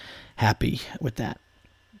happy with that.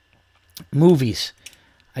 Movies.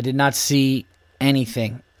 I did not see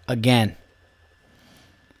anything again.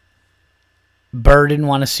 Burr didn't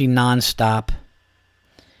want to see Nonstop.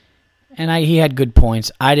 And he had good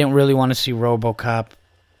points. I didn't really want to see RoboCop.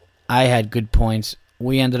 I had good points.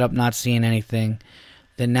 We ended up not seeing anything.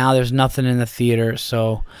 Then now there's nothing in the theater.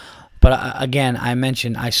 So, but again, I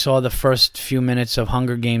mentioned I saw the first few minutes of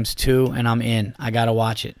Hunger Games 2, and I'm in. I got to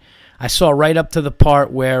watch it. I saw right up to the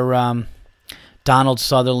part where Donald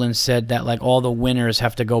Sutherland said that like all the winners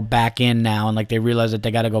have to go back in now, and like they realize that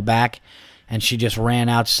they got to go back, and she just ran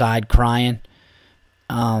outside crying.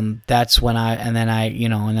 That's when I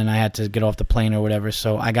had to get off the plane or whatever,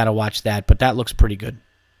 so I got to watch that, but that looks pretty good.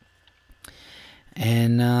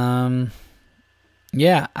 And,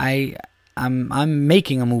 yeah, I'm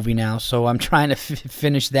making a movie now, so I'm trying to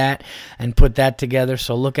finish that and put that together,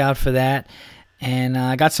 so look out for that. And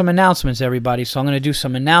I got some announcements, everybody, so I'm going to do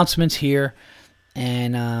some announcements here,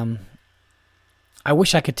 and I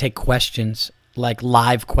wish I could take questions, like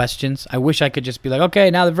live questions. I wish I could just be like, okay,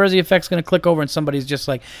 now the Verzi Effect's going to click over and somebody's just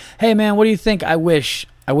like, hey man, what do you think? I wish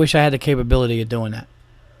I had the capability of doing that.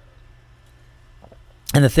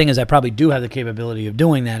 And the thing is, I probably do have the capability of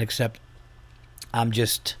doing that, except I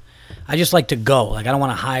just like to go. Like, I don't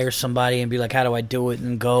want to hire somebody and be like, how do I do it,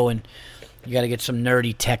 and go, and you got to get some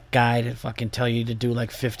nerdy tech guy to fucking tell you to do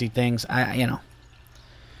like 50 things.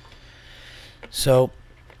 So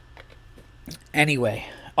anyway,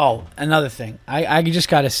 oh, another thing. I just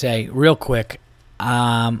got to say real quick,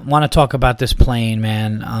 want to talk about this plane,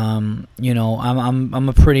 man. I'm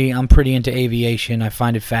pretty into aviation. I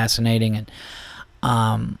find it fascinating, and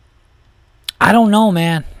I don't know,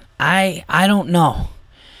 man. I don't know.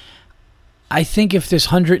 I think if this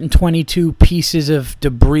 122 pieces of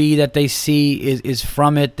debris that they see is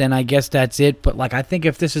from it, then I guess that's it. But like, I think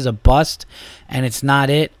if this is a bust and it's not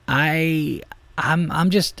it,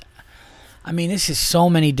 this is so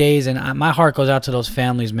many days, and my heart goes out to those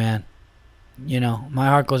families, man. My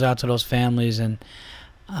heart goes out to those families, and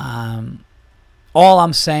all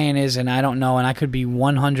I'm saying is, and I don't know, and I could be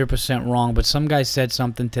 100% wrong, but some guy said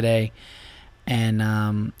something today, and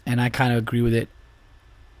I kind of agree with it.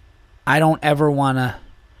 I don't ever want to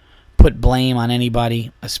put blame on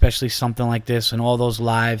anybody, especially something like this and all those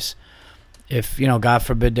lives. If, God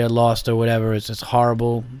forbid they're lost or whatever, it's just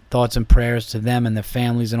horrible. Thoughts and prayers to them and their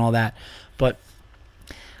families and all that. But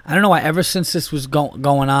I don't know why, ever since this was going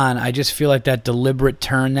on, I just feel like that deliberate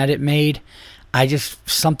turn that it made,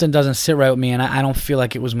 something doesn't sit right with me, and I don't feel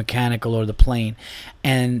like it was mechanical or the plane.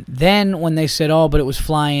 And then when they said, oh, but it was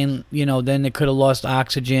flying, then it could have lost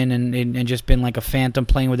oxygen and just been like a phantom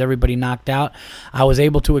plane with everybody knocked out, I was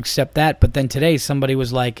able to accept that. But then today somebody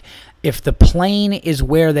was like, if the plane is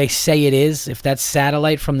where they say it is, if that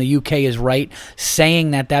satellite from the UK is right,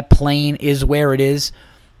 saying that plane is where it is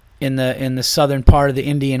in the southern part of the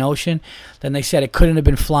Indian Ocean, then they said it couldn't have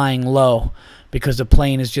been flying low because the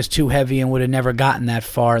plane is just too heavy and would have never gotten that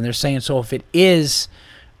far. And they're saying, so if it is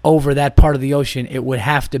over that part of the ocean, it would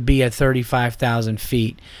have to be at 35,000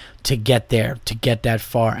 feet to get there, to get that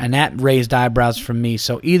far. And that raised eyebrows from me.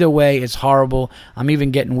 So either way, it's horrible. I'm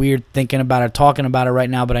even getting weird thinking about it, talking about it right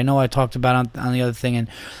now, but I know I talked about it on the other thing. And,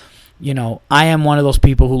 I am one of those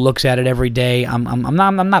people who looks at it every day. I'm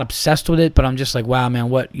not obsessed with it, but I'm just like, wow, man,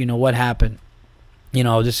 what happened?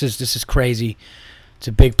 This is crazy. It's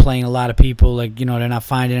a big plane, a lot of people, like, they're not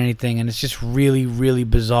finding anything, and it's just really, really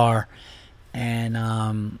bizarre.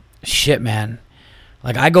 And shit, man.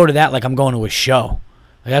 Like, I go to that like I'm going to a show.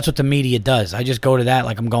 Like, that's what the media does. I just go to that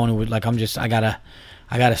like I'm going to, like, I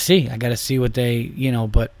gotta see what they,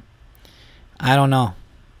 but I don't know.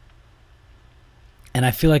 And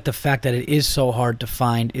I feel like the fact that it is so hard to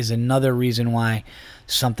find is another reason why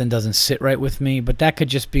something doesn't sit right with me. But that could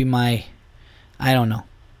just be I don't know.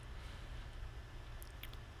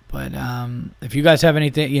 But if you guys have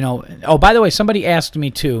anything, oh, by the way, somebody asked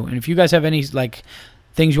me too. And if you guys have any like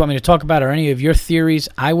things you want me to talk about or any of your theories,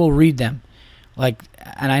 I will read them. Like,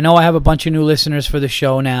 and I know I have a bunch of new listeners for the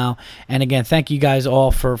show now. And again, thank you guys all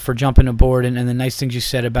for jumping aboard and the nice things you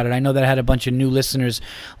said about it. I know that I had a bunch of new listeners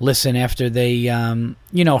listen after they,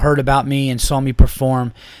 heard about me and saw me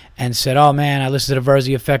perform and said, oh man, I listened to the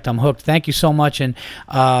Verzi Effect. I'm hooked. Thank you so much. And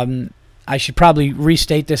I should probably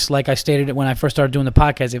restate this like I stated it when I first started doing the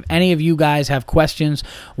podcast. If any of you guys have questions,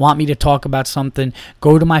 want me to talk about something,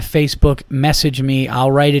 go to my Facebook, message me. I'll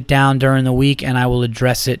write it down during the week, and I will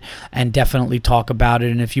address it and definitely talk about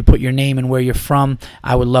it. And if you put your name and where you're from,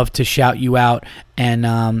 I would love to shout you out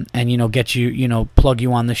and get you, plug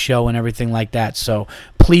you on the show and everything like that. So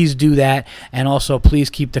please do that. And also please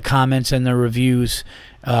keep the comments and the reviews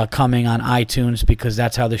coming on iTunes, because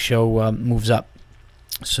that's how the show moves up.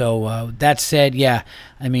 So that said, yeah,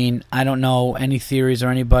 I mean, I don't know any theories or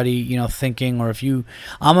anybody, thinking, or if you,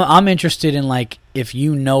 I'm interested in, like, if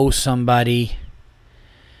you know somebody,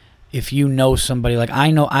 like,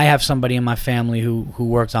 I have somebody in my family who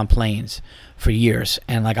works on planes for years,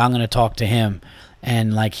 and, like, I'm going to talk to him,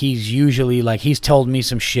 and, like, he's usually, like, he's told me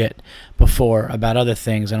some shit before about other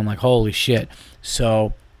things, and I'm like, holy shit.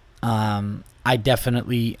 So, I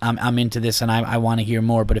definitely, I'm into this, and I want to hear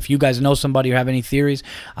more. But if you guys know somebody or have any theories,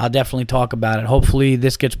 I'll definitely talk about it. Hopefully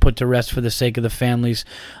this gets put to rest for the sake of the families,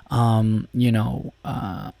 for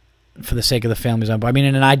the sake of the families. I mean,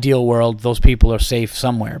 in an ideal world, those people are safe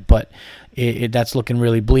somewhere, but that's looking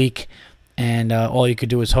really bleak, and all you could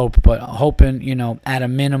do is hope. But hoping, at a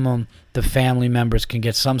minimum, the family members can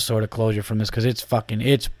get some sort of closure from this, because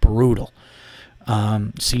it's brutal.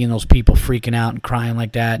 Seeing those people freaking out and crying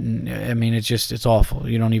like that, and I mean, it's awful.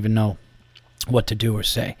 You don't even know what to do or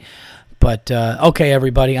say. But okay,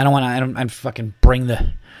 everybody, I fucking bring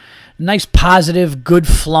the nice, positive, good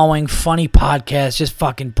flowing, funny podcast, just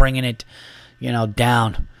fucking bringing it,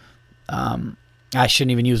 down. I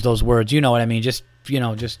shouldn't even use those words. You know what I mean? Just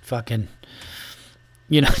fucking,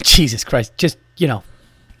 Jesus Christ, just the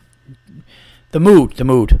mood.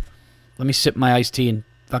 Let me sip my iced tea and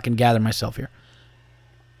fucking gather myself here.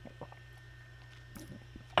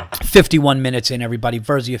 51 minutes in, everybody.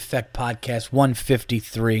 Verzi Effect Podcast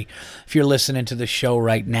 153. If you're listening to the show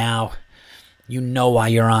right now, you know why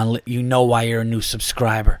you're on. You know why you're a new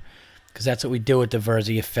subscriber, because that's what we do at the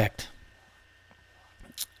Verzi Effect.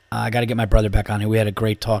 I got to get my brother back on here. We had a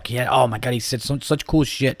great talk. Oh my God, he said such cool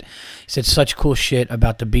shit. He said such cool shit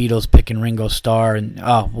about the Beatles picking Ringo Starr, and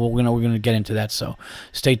we're gonna get into that. So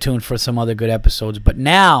stay tuned for some other good episodes. But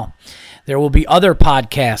now there will be other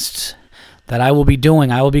podcasts that I will be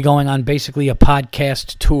doing. I will be going on basically a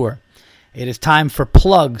podcast tour. It is time for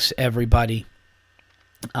plugs, everybody.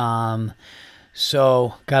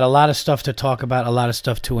 So got a lot of stuff to talk about, a lot of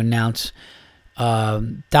stuff to announce.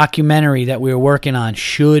 Documentary that we're working on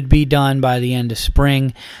should be done by the end of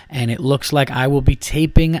spring, and it looks like I will be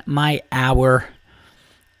taping my hour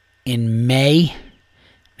in May.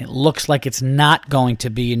 It looks like it's not going to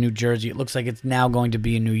be in New Jersey. It looks like it's now going to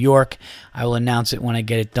be in New York. I will announce it when I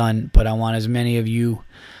get it done, but I want as many of you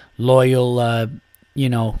loyal,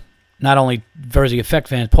 not only Verzi Effect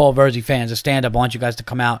fans, Paul Verzi fans, a stand-up. I want you guys to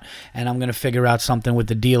come out, and I'm going to figure out something with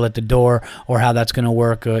the deal at the door, or how that's going to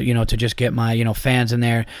work, to just get my, fans in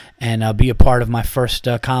there and be a part of my first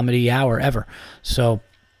comedy hour ever. So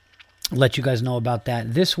let you guys know about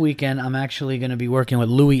that. This weekend, I'm actually going to be working with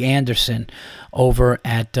Louis Anderson over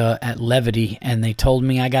at Levity, and they told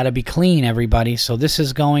me I got to be clean, everybody. So this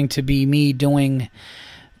is going to be me being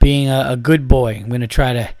a good boy. I'm going to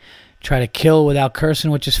try to kill without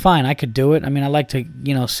cursing, which is fine. I could do it. I mean, I like to,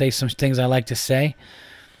 say some things I like to say.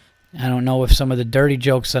 I don't know if some of the dirty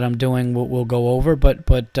jokes that I'm doing will go over,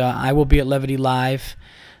 but I will be at Levity Live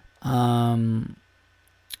the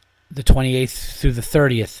 28th through the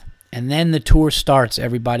 30th. And then the tour starts,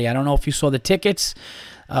 everybody. I don't know if you saw the tickets,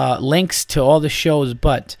 links to all the shows,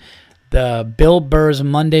 but the Bill Burr's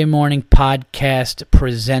Monday Morning Podcast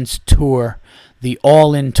Presents Tour, the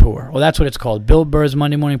All-In Tour. Well, that's what it's called. Bill Burr's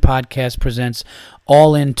Monday Morning Podcast Presents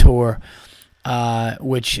All-In Tour,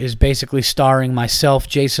 which is basically starring myself,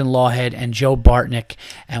 Jason Lawhead, and Joe Bartnick.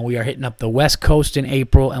 And we are hitting up the West Coast in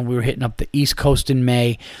April, and we were hitting up the East Coast in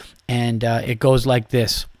May. And it goes like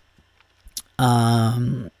this.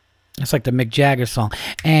 It's like the Mick Jagger song.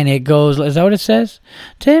 And it goes, is that what it says?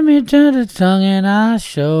 Take me to the tongue and I'll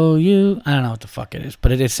show you. I don't know what the fuck it is,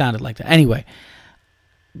 but it sounded like that. Anyway,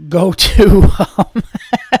 go to,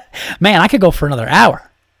 man, I could go for another hour.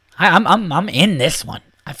 I'm in this one.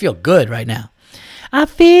 I feel good right now. I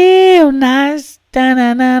feel nice.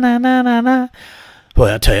 Da-na-na-na-na-na. Boy,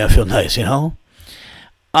 I'll tell you, I feel nice,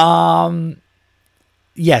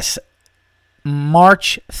 Yes.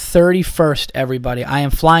 March 31st, everybody. I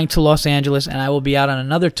am flying to Los Angeles, and I will be out on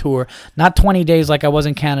another tour. Not 20 days like I was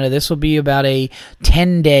in Canada. This will be about a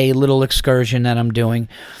 10-day little excursion that I'm doing.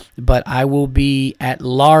 But I will be at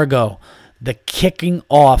Largo, the kicking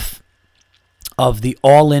off of the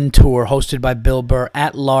All-In Tour hosted by Bill Burr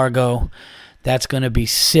at Largo. That's going to be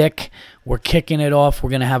sick. We're kicking it off.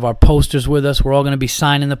 We're going to have our posters with us. We're all going to be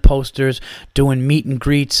signing the posters, doing meet and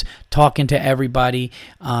greets, talking to everybody.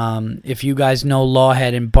 If you guys know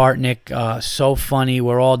Lawhead and Bartnick, so funny.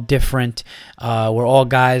 We're all different. We're all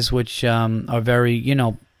guys which are very,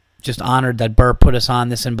 just honored that Burr put us on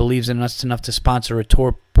this and believes in us enough to sponsor a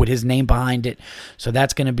tour with his name behind it. So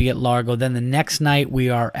that's going to be at Largo. Then the next night we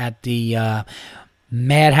are at the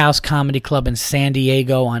Madhouse Comedy Club in San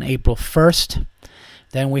Diego on April 1st.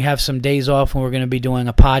 Then we have some days off, and we're going to be doing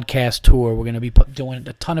a podcast tour. We're going to be doing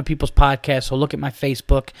a ton of people's podcasts, so look at my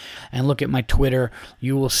Facebook and look at my Twitter.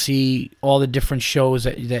 You will see all the different shows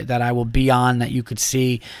that I will be on that you could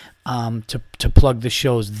see to plug the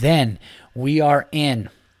shows. Then we are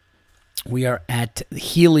at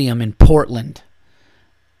Helium in Portland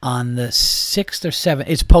on the 6th or 7th.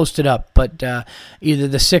 It's posted up, but either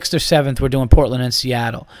the 6th or 7th, we're doing Portland and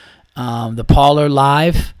Seattle. The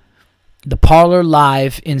Parlor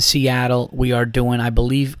Live in Seattle, we are doing, I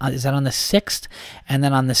believe, is that on the 6th? And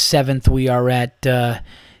then on the 7th, we are at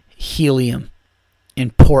Helium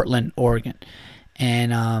in Portland, Oregon.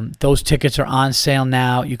 And those tickets are on sale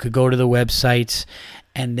now. You could go to the websites.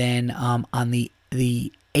 And then on the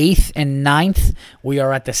 8th and 9th, we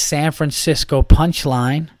are at the San Francisco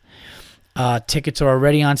Punchline. Tickets are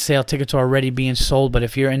already on sale. Tickets are already being sold, but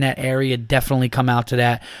if you're in that area, definitely come out to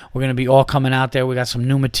that. We're going to be all coming out there. We got some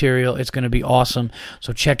new material. It's going to be awesome.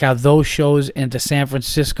 So check out those shows in the San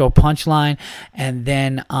Francisco Punchline. And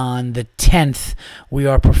then on the 10th, we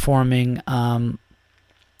are performing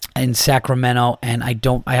in Sacramento, and I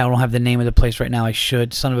don't have the name of the place right now. I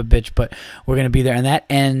should, son of a bitch, but we're going to be there, and that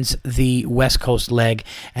ends the West Coast leg.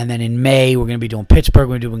 And then in May, we're going to be doing Pittsburgh,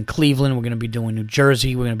 we're going to be doing Cleveland, we're going to be doing New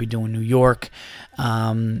Jersey, we're going to be doing New York,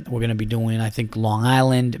 we're going to be doing, I think, Long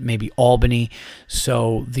Island, maybe Albany.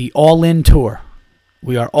 So the All-In Tour.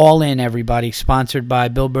 We are all in, everybody. Sponsored by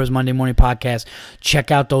Bill Burr's Monday Morning Podcast.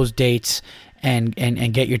 Check out those dates. And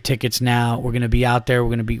get your tickets now. We're gonna be out there.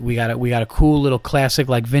 We got a cool little classic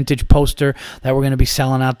like vintage poster that we're gonna be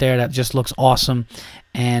selling out there that just looks awesome,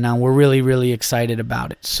 and we're really, really excited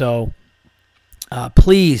about it. So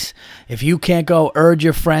please, if you can't go, urge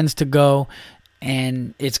your friends to go,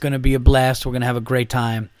 and it's gonna be a blast. We're gonna have a great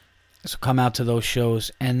time. So come out to those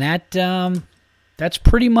shows, and that's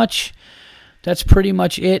pretty much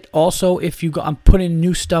it. Also, if you go, I'm putting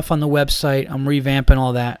new stuff on the website. I'm revamping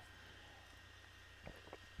all that.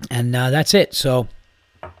 And that's it. So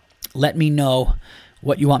let me know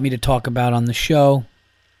what you want me to talk about on the show.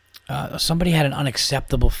 Somebody had an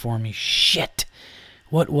unacceptable for me. Shit.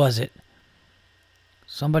 What was it?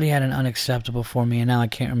 Somebody had an unacceptable for me, and now I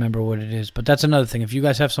can't remember what it is. But that's another thing. If you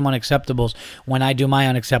guys have some unacceptables, when I do my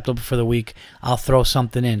unacceptable for the week, I'll throw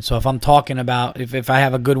something in. So if I'm talking about, if I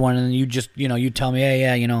have a good one, and you just, you tell me,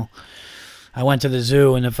 hey, yeah, I went to the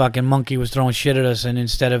zoo and the fucking monkey was throwing shit at us, and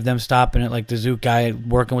instead of them stopping it, like the zoo guy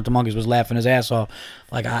working with the monkeys was laughing his ass off.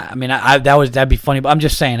 Like that'd be funny, but I'm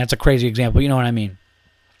just saying that's a crazy example. You know what I mean?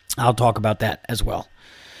 I'll talk about that as well.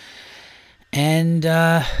 And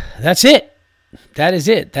that's it. That is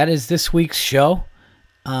it. That is this week's show.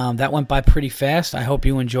 That went by pretty fast. I hope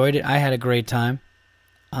you enjoyed it. I had a great time.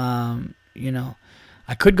 I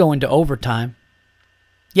could go into overtime.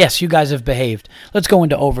 Yes, you guys have behaved. Let's go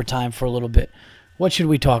into overtime for a little bit. What should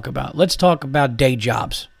we talk about? Let's talk about day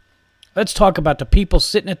jobs. Let's talk about the people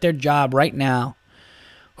sitting at their job right now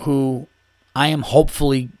who I am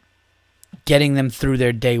hopefully getting them through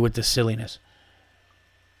their day with the silliness.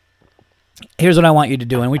 Here's what I want you to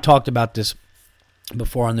do, and we talked about this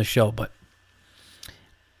before on the show, but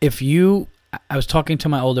I was talking to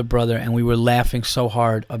my older brother, and we were laughing so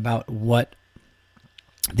hard about what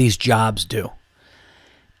these jobs do.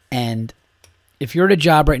 And if you're at a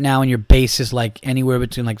job right now and your base is like anywhere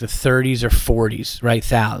between like the 30s or 40s, right?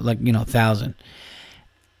 1,000.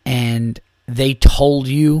 And they told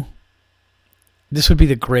you, this would be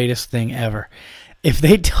the greatest thing ever. If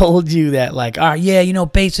they told you that, like,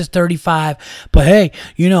 base is 35, but hey,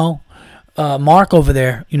 Mark over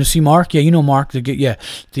there, see Mark? Yeah, Mark,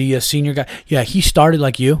 the senior guy. Yeah, he started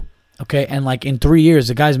like you. Okay, and like in 3 years,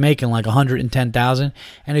 the guy's making like 110,000,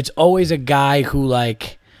 and it's always a guy who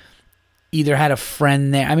like either had a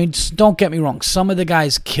friend there. I mean, don't get me wrong. Some of the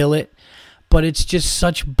guys kill it, but it's just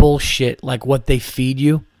such bullshit, like what they feed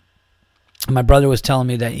you. My brother was telling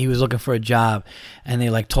me that he was looking for a job, and they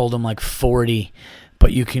like told him like 40,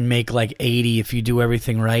 but you can make like 80 if you do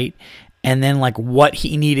everything right. And then like what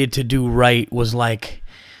he needed to do right was like,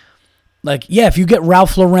 if you get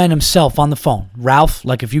Ralph Lauren himself on the phone. Ralph,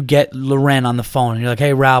 like if you get Lauren on the phone, and you're like,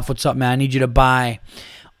 hey, Ralph, what's up, man? I need you to buy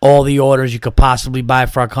all the orders you could possibly buy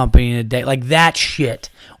for our company in a day. Like that shit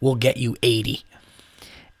will get you 80.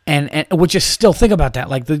 And which is still, think about that,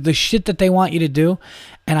 like the shit that they want you to do.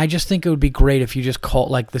 And I just think it would be great if you just call,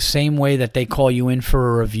 like the same way that they call you in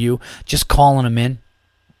for a review, just calling them in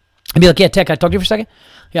and be like, yeah, Tech, can I talk to you for a second?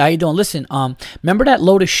 Yeah, how you doing? Listen, remember that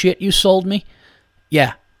load of shit you sold me?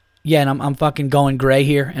 Yeah, and I'm fucking going gray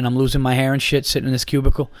here, and I'm losing my hair and shit sitting in this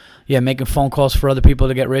cubicle. Yeah, making phone calls for other people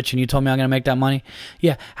to get rich, and you told me I'm going to make that money?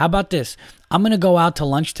 Yeah, how about this? I'm going to go out to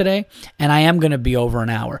lunch today, and I am going to be over an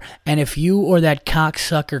hour. And if you or that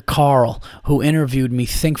cocksucker Carl who interviewed me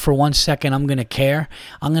think for 1 second I'm going to care,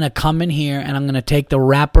 I'm going to come in here, and I'm going to take the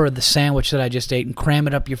wrapper of the sandwich that I just ate and cram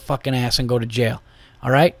it up your fucking ass and go to jail.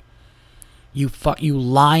 All right? You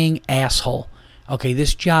lying asshole. Okay,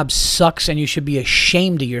 this job sucks, and you should be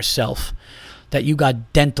ashamed of yourself that you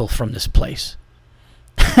got dental from this place.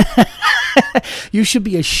 You should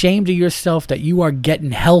be ashamed of yourself that you are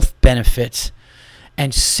getting health benefits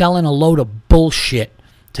and selling a load of bullshit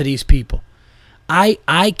to these people.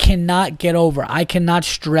 I cannot get over, I cannot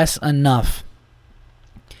stress enough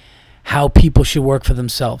how people should work for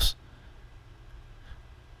themselves.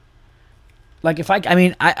 Like, if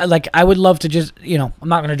I would love to just, I'm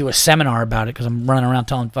not going to do a seminar about it because I'm running around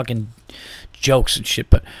telling fucking jokes and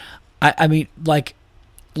shit. But, I mean, like,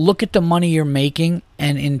 look at the money you're making.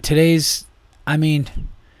 And in today's, I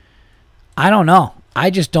don't know.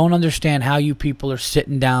 I just don't understand how you people are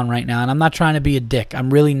sitting down right now. And I'm not trying to be a dick.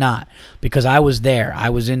 I'm really not. Because I was there. I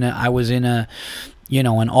was in a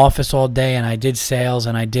an office all day, and I did sales,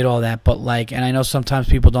 and I did all that, but and I know sometimes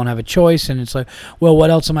people don't have a choice, and it's like, well, what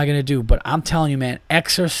else am I going to do? But I'm telling you, man,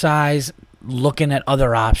 exercise looking at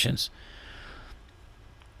other options.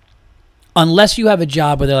 Unless you have a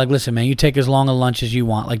job where they're like, listen, man, you take as long a lunch as you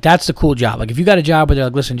want. Like, that's the cool job. Like, if you got a job where they're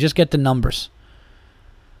like, listen, just get the numbers.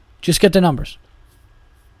 Just get the numbers.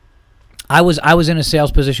 I was in a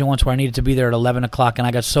sales position once where I needed to be there at 11 o'clock, and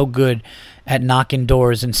I got so good at knocking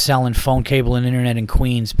doors and selling phone, cable, and internet in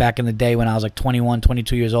Queens back in the day when I was like 21,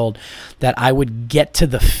 22 years old, that I would get to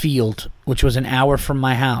the field, which was an hour from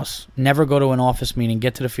my house, never go to an office meeting,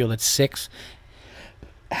 get to the field at 6,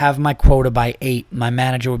 have my quota by 8. My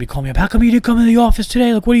manager would be calling me up, how come you didn't come to the office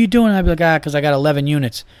today? Like, what are you doing? And I'd be like, because I got 11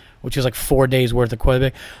 units, which is like 4 days worth of quota.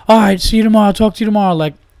 Like, all right, see you tomorrow, talk to you tomorrow.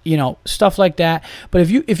 Like, stuff like that. But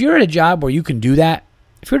if you're at a job where you can do that,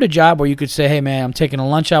 if you're at a job where you could say, hey, man, I'm taking the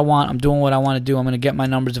lunch I want, I'm doing what I want to do, I'm going to get my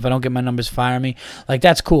numbers. If I don't get my numbers, fire me. Like,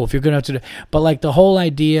 that's cool. If you're going to but like the whole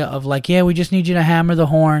idea of like, yeah, we just need you to hammer the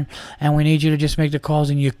horn and we need you to just make the calls,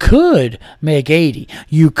 and you could make 80.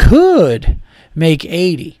 You could make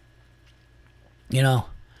 80. It's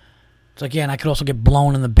like, yeah, and I could also get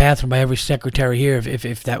blown in the bathroom by every secretary here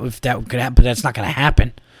if that could happen, but that's not going to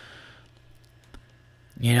happen.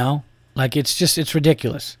 Like, it's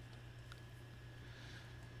ridiculous.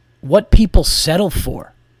 What people settle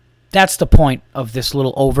for. That's the point of this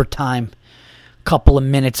little overtime, couple of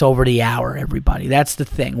minutes over the hour, everybody. That's the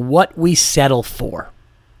thing. What we settle for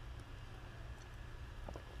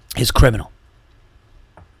is criminal.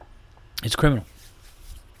 It's criminal.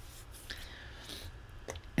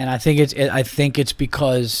 And I think it is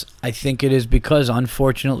because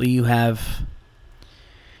unfortunately you have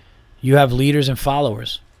leaders and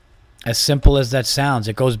followers. As simple as that sounds,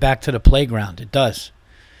 it goes back to the playground. It does.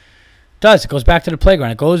 It goes back to the playground.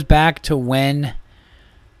 It goes back to when,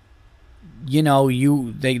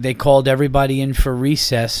 they called everybody in for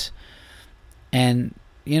recess. And,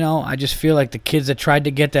 I just feel like the kids that tried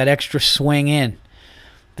to get that extra swing in,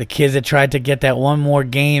 the kids that tried to get that one more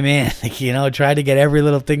game in, tried to get every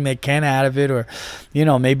little thing they can out of it, or,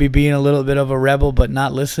 maybe being a little bit of a rebel but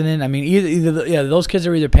not listening. I mean, either those kids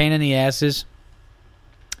are either pain in the asses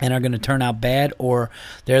and are going to turn out bad, or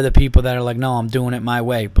they're the people that are like, no, I'm doing it my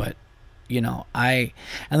way. But, and the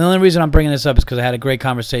only reason I'm bringing this up is because I had a great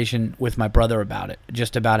conversation with my brother about it,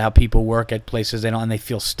 just about how people work at places and they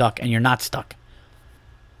feel stuck, and you're not stuck.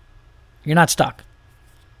 You're not stuck.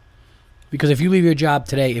 Because if you leave your job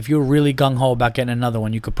today, if you're really gung-ho about getting another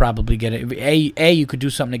one, you could probably get it. A, you could do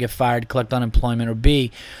something to get fired, collect unemployment, or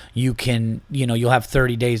B, you can, you'll have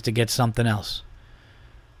 30 days to get something else.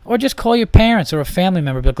 Or just call your parents or a family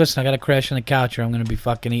member, be like, listen, I got to crash on the couch, or I'm going to be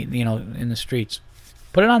fucking eating, in the streets.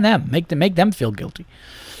 Put it on them. Make them feel guilty.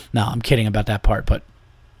 No, I'm kidding about that part, but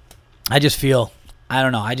I just feel, I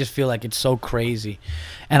don't know, I just feel like it's so crazy.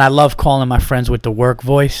 And I love calling my friends with the work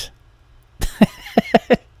voice.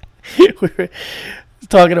 We were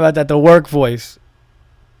talking about that, the work voice.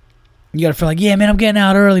 You gotta feel like, yeah, man, I'm getting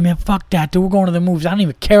out early, man. Fuck that, dude. We're going to the movies. I don't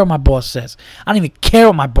even care what my boss says.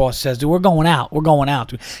 Dude. We're going out,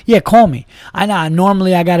 dude. Yeah, call me. I know.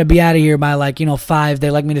 Normally, I gotta be out of here by 5.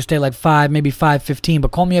 They like me to stay 5, maybe 5:15.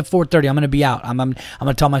 But call me at 4:30. I'm gonna be out. I'm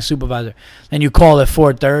gonna tell my supervisor. Then you call at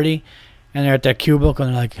 4:30, and they're at their cubicle,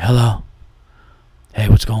 and they're like, hello. Hey,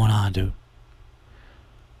 what's going on, dude?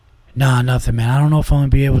 Nah, nothing, man. I don't know if I'm gonna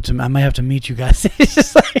be able to. I might have to meet you guys. It's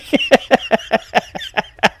just like.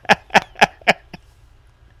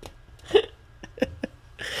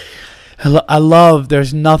 I love,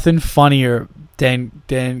 there's nothing funnier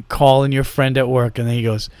than calling your friend at work and then he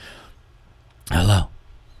goes, hello.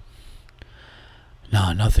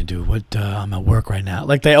 No, nothing, dude. What? I'm at work right now.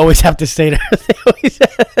 Like they always have to say that.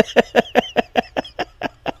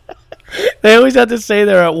 They always have to say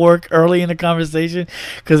they're at work early in the conversation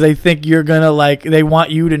because they think you're going to they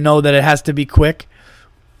want you to know that it has to be quick.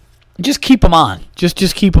 Just keep them on. Just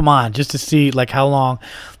keep them on just to see how long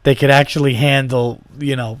they could actually handle,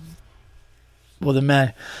 Well, the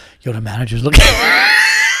manager's looking.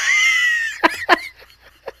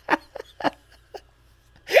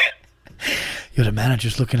 The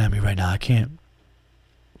manager's looking at me right now. I can't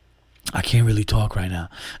really talk right now.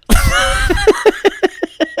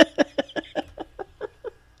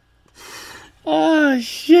 Oh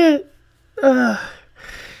shit. Yeah,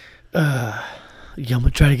 I'm gonna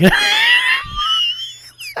try to get.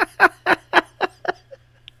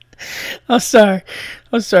 I'm sorry.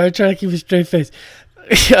 I'm trying to keep a straight face.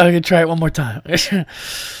 I'm going to try it one more time.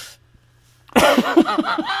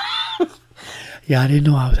 Yeah, I didn't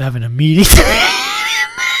know I was having a meeting.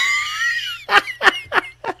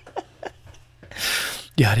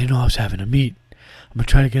 Yeah, I didn't know I was having a meet. I'm going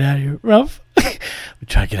to try to get out of here, Ralph. I'm going to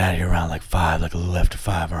try to get out of here around 5, a little after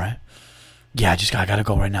 5, all right? Yeah, I got to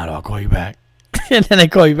go right now, though. I'll call you back. And then I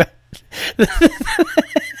call you back.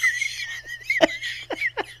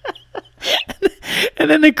 And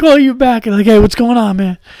then they call you back and hey, what's going on,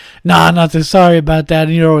 man? Nah, nothing. Sorry about that.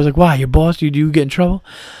 And you're always like, why? Your boss? Do you get in trouble?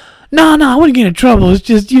 No, I wouldn't get in trouble. It's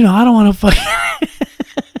just, I don't want to fucking.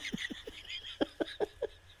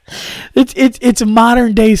 It's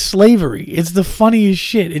modern day slavery. It's the funniest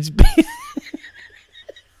shit. It's.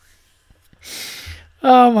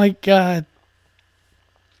 Oh my god.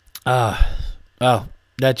 Oh,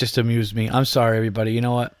 that just amused me. I'm sorry, everybody. You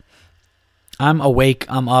know what? I'm awake,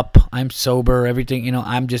 I'm up, I'm sober, everything,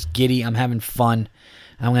 I'm just giddy, I'm having fun.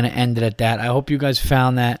 I'm going to end it at that. I hope you guys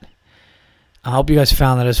found that.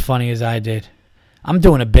 As funny as I did. I'm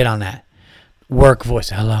doing a bit on that. Work voice,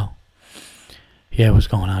 hello. Yeah, what's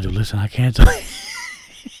going on, dude? Listen, I can't tell you.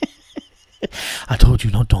 I told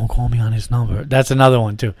you, don't call me on this number. That's another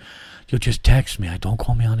one, too. You'll just text me. Don't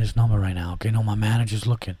call me on this number right now, okay? No, my manager's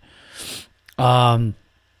looking. That's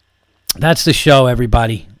the show,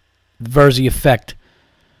 everybody. Verzi Effect,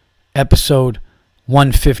 episode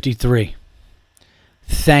 153.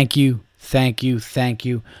 Thank you.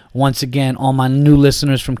 Once again, all my new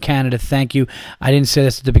listeners from Canada, thank you. I didn't say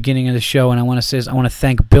this at the beginning of the show, and I want to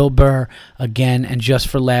thank Bill Burr again and Just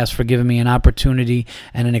for Laughs for giving me an opportunity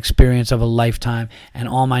and an experience of a lifetime, and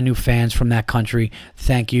all my new fans from that country,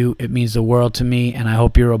 thank you. It means the world to me, and I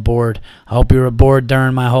hope you're aboard. I hope you're aboard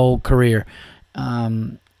during my whole career.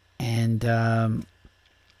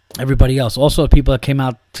 Everybody else, also people that came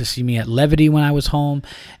out to see me at Levity when I was home,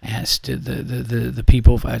 and the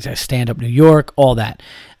people at Stand Up New York, all that.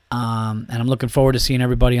 And I'm looking forward to seeing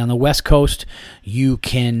everybody on the West Coast. You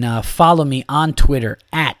can follow me on Twitter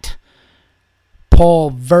at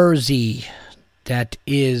Paul Verzi. That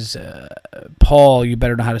is Paul. You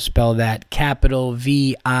better know how to spell that. Capital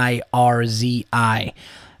VIRZI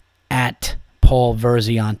at Paul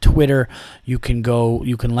Verzi on Twitter. You can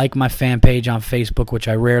like my fan page on Facebook, which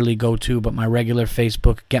I rarely go to, but my regular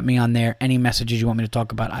Facebook, get me on there. Any messages you want me to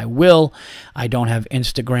talk about, I will. I don't have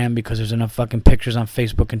Instagram because there's enough fucking pictures on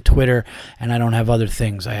Facebook and Twitter, and I don't have other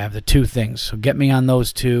things. I have the two things. So get me on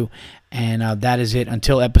those two, and that is it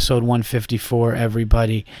until episode 154,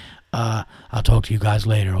 everybody. I'll talk to you guys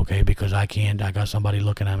later, okay? Because I got somebody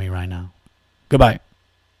looking at me right now. Goodbye.